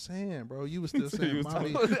 That's what I'm saying, bro. You was still saying, was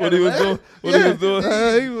mommy. what he was doing. What he was doing.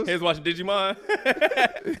 He was He was watching Digimon.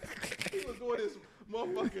 doing this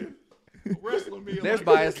motherfucking wrestling meal. There's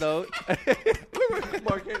bias though.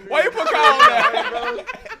 Why you put Kyle on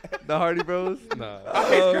that? The Hardy Bros. Nah.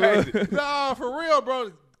 That's crazy. Nah, for real,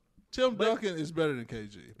 bro. Tim Duncan is better than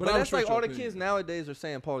KG. But I that's like respect your all the opinion. kids nowadays are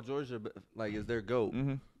saying Paul George like is their GOAT.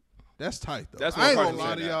 Mm-hmm. That's tight, though. That's I what ain't Carson gonna lie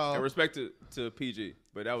said to that. y'all. And respect to PG,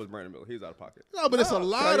 but that was Brandon Miller. He's out of pocket. No, but it's a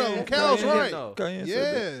lot of them. Cal's Cayenne, right. no. Cayenne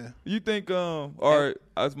said that. Yeah. You think all right,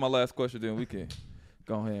 that's my last question, then we can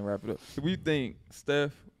go ahead and wrap it up. Do you think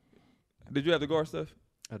Steph, did you have to guard Steph?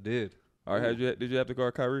 I did. All right, did you have to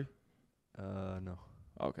guard Kyrie? No.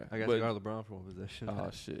 Okay. I got But- to guard LeBron for one possession. Oh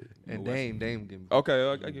shit. And Dame give me. Okay,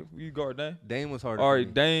 I get, you guard Dame. Dame was harder. All for right,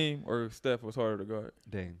 me. Dame or Steph was harder to guard.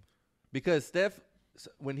 Dame, because Steph,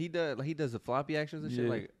 when he does the floppy actions and shit, Yeah.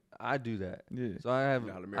 like I do that. Yeah. So I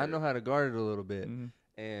know how to I marry know it. how to guard it a little bit, Mhm.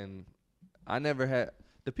 and I never had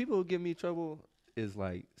the people who give me trouble is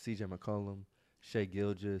like C.J. McCollum, Shea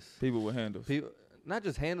Gilgeous, People with handles. people not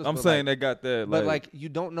just handles. I'm but saying like, they got that. but like you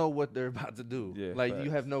don't know what they're about to do. Yeah, like facts.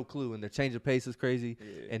 you have no clue, and their change of pace is crazy.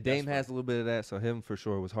 Yeah, And Dame has a little bit of that, so him for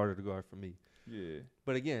sure was harder to guard for me. Yeah.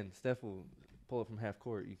 But again, Steph will pull it from half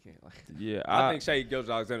court. You can't like. Yeah. I think Shea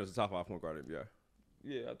Gilgeous-Alexander is the top 5 point guard in the NBA.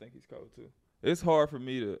 Yeah, I think he's cold too. It was hard for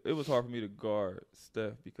me to guard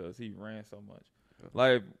Steph because he ran so much.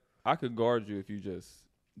 Like I could guard you if you just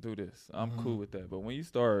do this. I'm cool with that. But when you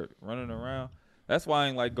start running around, that's why I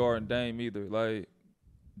ain't like guarding Dame either. Like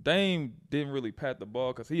Dame didn't really pat the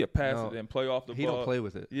ball because he'd pass No. it and play off the He ball. don't play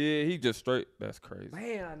with it. Yeah, he just straight. That's crazy.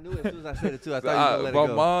 Man, I knew it as soon as I said it too. I thought you were my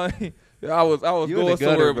gonna let it go. mind, I was You in going the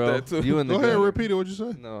somewhere gutter, bro. with that too. You in the Go ahead and gutter. repeat it. What you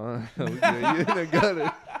say? No, we good. You in the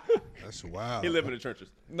gutter. That's wild. He live in the trenches.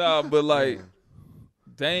 Nah, but like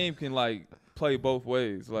Dame can like play both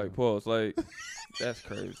ways. Like pause. Like that's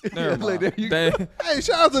crazy. Never Like, there mind. you Dame, Hey,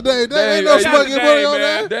 shout out to Dame. Dame, Ain't no hey, smuggling Dame, money on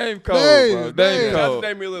man. that. Dame cold, Dame, bro. Dame. Dame Shout out cold. to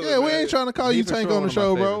Damian Lillard, Yeah, we man. ain't trying to call He you for Tank sure on the one of my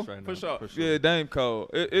show, bro. favorites right now, For sure. for sure. Yeah, Dame cold.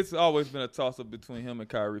 It's always been a toss up between him and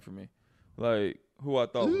Kyrie for me. Like who I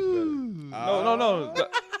thought was better. No.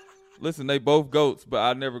 Listen, they both goats, but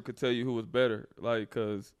I never could tell you who was better. Like,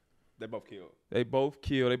 cause They both killed. they both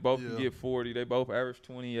kill. They both can Yeah. get 40. They both average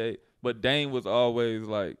 28. But Dame was always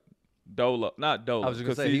like Dolo, not Dolo. I was just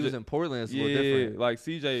gonna 'cause say he CJ was in Portland. It's a yeah, little different. like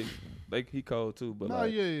CJ, he cold too. But No,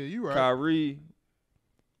 like yeah, you right. Kyrie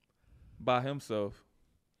by himself.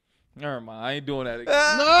 Never mind. I ain't doing that again.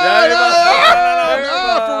 No, No,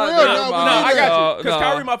 for real. never No, mind. No, I got you. No, Because no.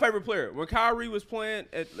 Kyrie my favorite player. When Kyrie was playing,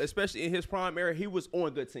 especially in his prime era, he was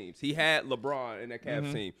on good teams. He had LeBron in that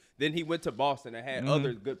Cavs team. Then he went to Boston and had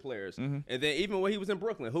other good players. And then even when he was in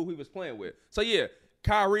Brooklyn, who he was playing with. So, yeah,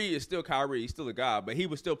 Kyrie is still Kyrie. He's still a guy, but he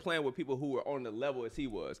was still playing with people who were on the level as he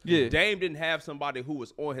was. Yeah. Dame didn't have somebody who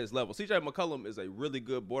was on his level. CJ McCollum is a really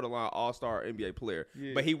good borderline all-star NBA player,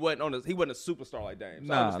 but he wasn't a superstar like Dame.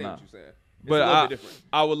 So I understand what you're saying. It's But a little bit different.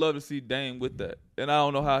 I would love to see Dame with that. And I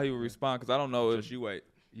don't know how he would respond because I don't know if Just you wait.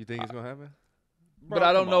 You think it's gonna happen? But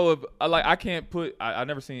I don't know if I can't put. I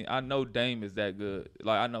never seen. I know Dame is that good.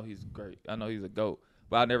 Like I know he's great. I know he's a GOAT.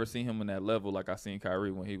 But I never seen him in that level like I seen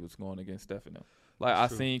Kyrie when he was going against Steph and them. Like I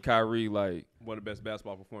seen Kyrie like One of the best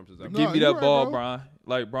basketball performances ever. No, give me you that right, ball, bro. Brian.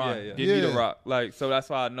 Like Brian, Yeah, yeah. give me the Yeah. rock. Like so that's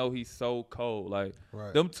why I know he's so cold. Like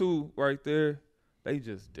Right. them two right there, they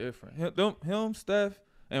just different. Him, Steph,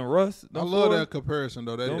 and Russ. I them love four, that comparison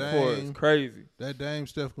though. That Them four is Dame, crazy. that Dame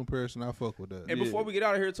Steph comparison. I fuck with that. And Yeah. before we get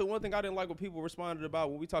out of here, too, one thing I didn't like what people responded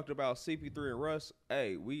about when we talked about CP3 and Russ.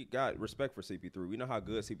 Hey, we got respect for CP3. We know how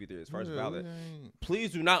good CP3 is. First Yeah, ballot. we ain't-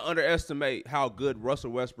 Please do not underestimate how good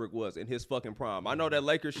Russell Westbrook was in his fucking prime. I know that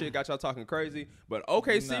Lakers shit got y'all talking crazy, but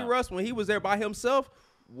OKC Nah. Russ, when he was there by himself,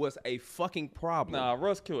 was a fucking problem. Nah,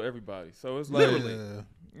 Russ killed everybody. So it's like Yeah.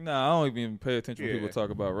 Nah, I don't even pay attention when Yeah. people talk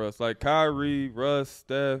about Russ. Like Kyrie, Russ,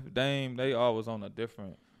 Steph, Dame, they all was on a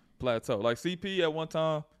different plateau. Like CP at one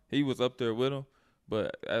time, he was up there with him,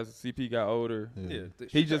 but as CP got older, Yeah,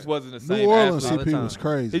 he just wasn't the same New Orleans athlete. CP time. was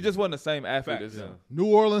crazy. He just wasn't the same athlete Facts, as him. New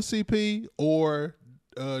Orleans CP or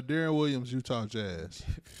Darren Williams Utah Jazz.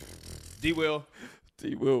 D. Will.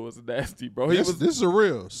 D. Will was nasty, bro. He was This is a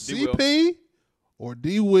real CP or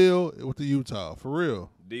D Will with the Utah for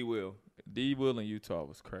real. D. Will. D. Will in Utah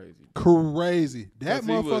was crazy. Crazy. That 'Cause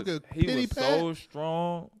he motherfucker he pity was pat so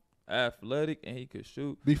strong, athletic, and he could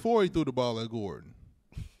shoot. before he threw the ball at Gordon.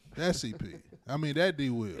 That CP. I mean that D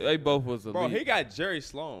Will. They both was elite. Bro, he got Jerry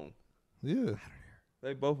Sloan. Yeah.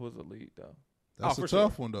 They both was elite though. That's for a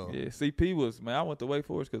tough sure. one though. Yeah, CP was, man, I went to Wake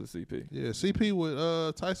Forest because of CP. Yeah, CP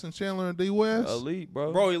with Tyson Chandler and D West. Elite,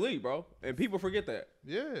 bro. Bro, elite, bro. And people forget that.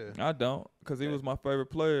 Yeah. I don't, because he was my favorite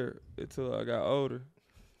player until I got older.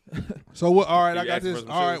 So what? All right, You I got asking this. for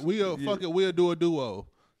some All right, shoes? we'll fuck it. We'll do a duo.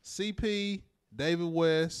 CP, David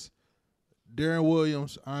West, Darren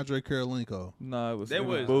Williams, Andre Karolinko. No, it was They it was-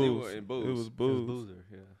 was they Booze. were in Booze. It was He was Booze. Boozer,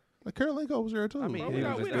 yeah. Like Karolinko was there too. I mean, Bro, he we was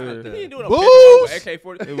not- just we there. not- he ain't doing no Booze?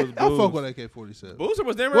 AK-47. It was I Booze. fuck with AK-47. Boozer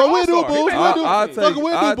was damn Well, we do all-star. He Booze. made We'll all do- the I'll teams. fuck it,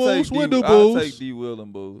 we'll do I'll Booze. take We'll D- do I'll Booze. take D. Will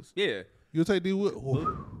and Booze. Yeah. You'll take D.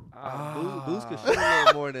 Will. Booze could shoot a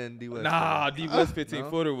little more than D West. Nah, D. West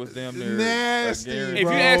 15-footer was damn near Nasty, a guarantee. If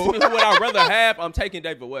bro. you ask me who would I rather have, I'm taking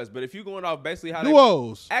David West. But if you're going off basically how they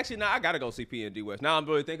Duos. actually, now I gotta go CP and D West. Now I'm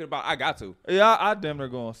really thinking about I got to. Yeah, I damn near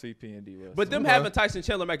go on CP and D. West. But them Okay. having Tyson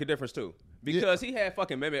Chandler make a difference too, because he had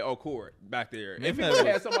fucking Mehmet Okur back there. If he would have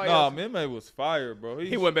had somebody else, Meme was fire, bro.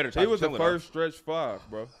 He wasn't better than He was Tyson the Chandler, first stretch 5,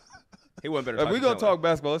 bro. he wasn't better. Than If we Tyson gonna Chandler. talk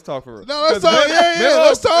basketball, let's talk for real. No, let's 'Cause talk. Yeah,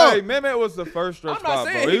 let's talk. Hey, Meme was the first stretch I'm not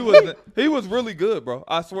 5, saying bro. He was really good, bro.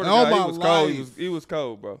 I swear to All God, he my was cold. life. He was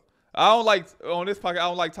cold, bro. I don't like on this podcast. I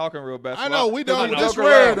don't like talking real basketball. I know, we don't, Because but this joke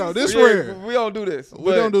rare, around. though. This Yeah, rare. We don't do this. We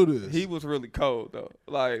But don't do this. He was really cold though.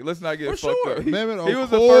 Like, let's not get For fucked sure. up. Mehmet He was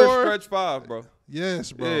the Okur. first stretch 5, bro.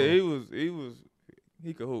 Yes, bro. Yeah,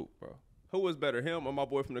 he could hoop, bro. Who was better, him or my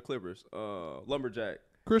boy from the Clippers, Lumberjack?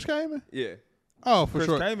 Chris Kaman? Yeah. Oh, for Chris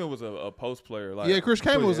sure. Kaman was a post player. Like, Yeah, Chris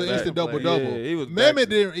Kaman was an back instant to play. double-double. Yeah, he was Mehmet back to-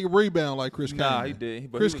 didn't rebound like Chris Kaman. Nah, he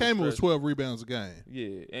did. But Chris he Kaman was stretch. 12 rebounds a game.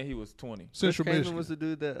 Yeah, and he was 20. Central Chris Kaman Michigan. was the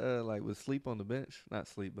dude that like would sleep on the bench, not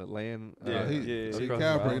sleep, but laying. Yeah, he yeah, he across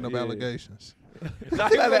can't the bring aisle. up Yeah. allegations. Nah,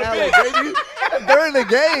 he was on the bench. during the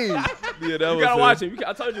game. Yeah, that You was gotta it. watch him.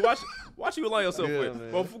 I told you, watch you allow yourself Yeah, with.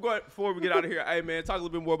 man. But before we get out of here, hey man, talk a little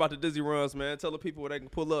bit more about the Dizzy Runs, man. Tell the people where they can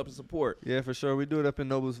pull up and support. Yeah, for sure. We do it up in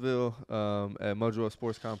Noblesville at Mojo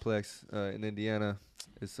Sports Complex in Indiana.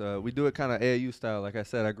 It's we do it kind of AAU style. Like I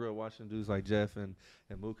said, I grew up watching dudes like Jeff and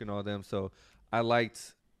Mook and all them. So I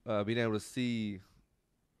liked being able to see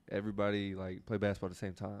everybody like play basketball at the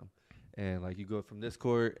same time. And like you go from this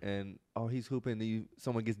court and he's hooping, then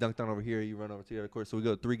someone gets dunked on over here, you run over to the other court. So we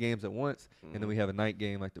go 3 games at once, and then we have a night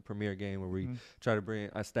game, like the premier game, where we try to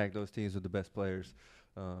I stack those teams with the best players.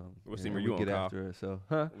 What and team are we you on, get Kyle? after it. So,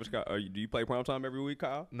 Which guy? Do you play primetime every week,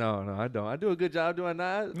 Kyle? No, I don't. I do a good job doing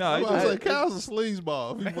that. No, I he was just- like, Kyle's a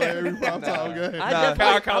sleazeball. He play every primetime game. I Nah,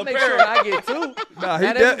 definitely Kyle I make Perry. sure I get 2. Nah, Not he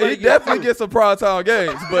everybody gets definitely two. gets some primetime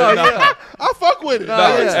games, Oh, but nah. yeah. I fuck with it. Nah, Nah,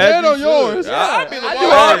 yeah. stand As on you yours. should. I'd be I LeVar do all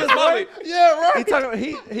Ball. this work. Yeah, right. He talking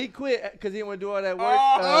about he quit because he didn't want to do all that work.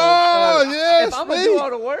 Oh, yes, If I'm gonna me. do all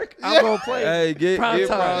the work, I'm gonna play. Hey, get Prime prime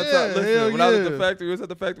time. time. Yeah, Listen, hell when I was at yeah. the factory, we was at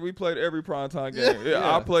the factory. We played every primetime game. Yeah,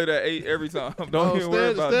 I played at 8 every time. Don't Oh, even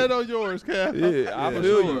worry about stand it. on yours, Cal. Yeah, I Yeah.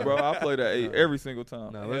 feel you, bro. I played at 8 every single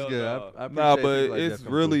time. No, that's Hell good. no. I Nah, appreciate but people like it's that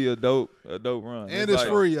coming really a dope run. And it's like-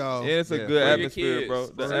 free, y'all. And it's a Yeah, good For your atmosphere, kids. bro.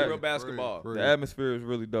 For The, real basketball. Free. the atmosphere is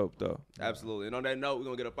really dope, though. Absolutely. And on that note, we're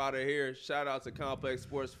going to get up out of here. Shout out to Complex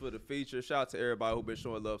Sports for the feature. Shout out to everybody who's been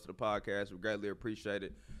showing love to the podcast. We greatly appreciate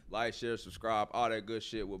it. Like, share, subscribe, all that good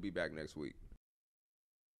shit. We'll be back next week.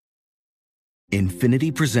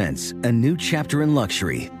 Infinity presents a new chapter in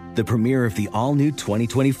luxury, the premiere of the all-new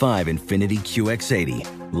 2025 Infinity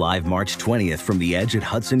QX80, live March 20th from the Edge at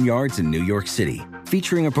Hudson Yards in New York City,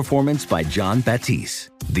 featuring a performance by John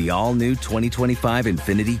Batiste. The all-new 2025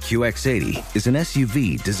 Infinity QX80 is an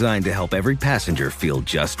SUV designed to help every passenger feel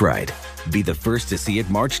just right. Be the first to see it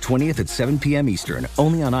March 20th at 7 p.m. Eastern,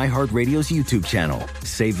 only on iHeartRadio's YouTube channel.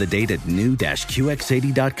 Save the date at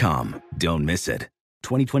new-QX80.com. Don't miss it.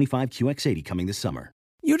 2025 QX80 coming this summer.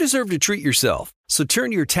 You deserve to treat yourself, so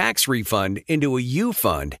turn your tax refund into a U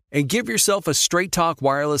fund and give yourself a Straight Talk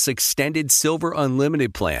Wireless Extended Silver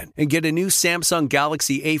Unlimited plan and get a new Samsung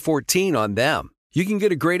Galaxy A14 on them. You can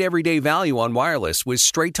get a great everyday value on wireless with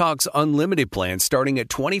Straight Talk's Unlimited plan starting at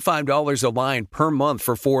 $25 a line per month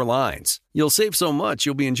for 4 lines. You'll save so much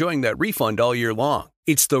you'll be enjoying that refund all year long.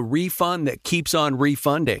 It's the refund that keeps on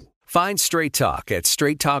refunding. Find Straight Talk at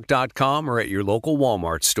straighttalk.com or at your local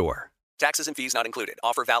Walmart store. Taxes and fees not included.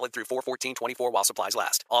 Offer valid through 4/14/24 while supplies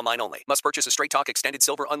last. Online only. Must purchase a Straight Talk Extended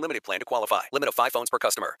Silver Unlimited plan to qualify. Limit of 5 phones per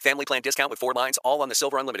customer. Family plan discount with 4 lines, all on the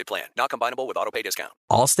Silver Unlimited plan. Not combinable with auto pay discount.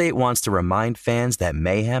 Allstate wants to remind fans that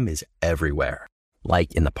mayhem is everywhere.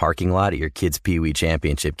 Like in the parking lot at your kid's Pee Wee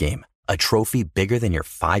Championship game. A trophy bigger than your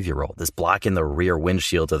 5-year-old is blocking the rear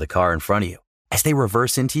windshield of the car in front of you. As they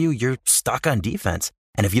reverse into you, you're stuck on defense.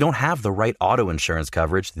 And if you don't have the right auto insurance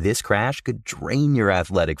coverage, this crash could drain your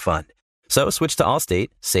athletic fund. So switch to Allstate,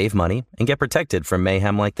 save money, and get protected from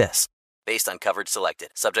mayhem like this. Based on coverage selected,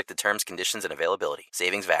 subject to terms, conditions, and availability.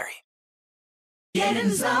 Savings vary. Get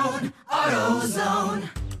in zone, AutoZone.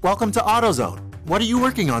 Welcome to AutoZone. What are you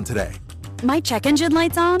working on today? My check engine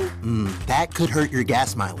light's on? That could hurt your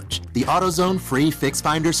gas mileage. The AutoZone free Fix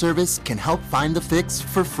Finder service can help find the fix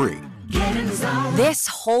for free. Get in zone. This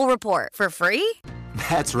whole report for free?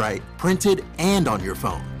 That's right, printed and on your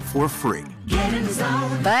phone for free. Get in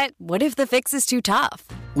zone. But what if the fix is too tough?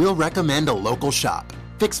 We'll recommend a local shop.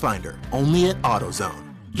 Fix Finder, only at AutoZone.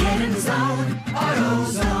 Get in zone,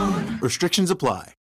 AutoZone. Restrictions apply.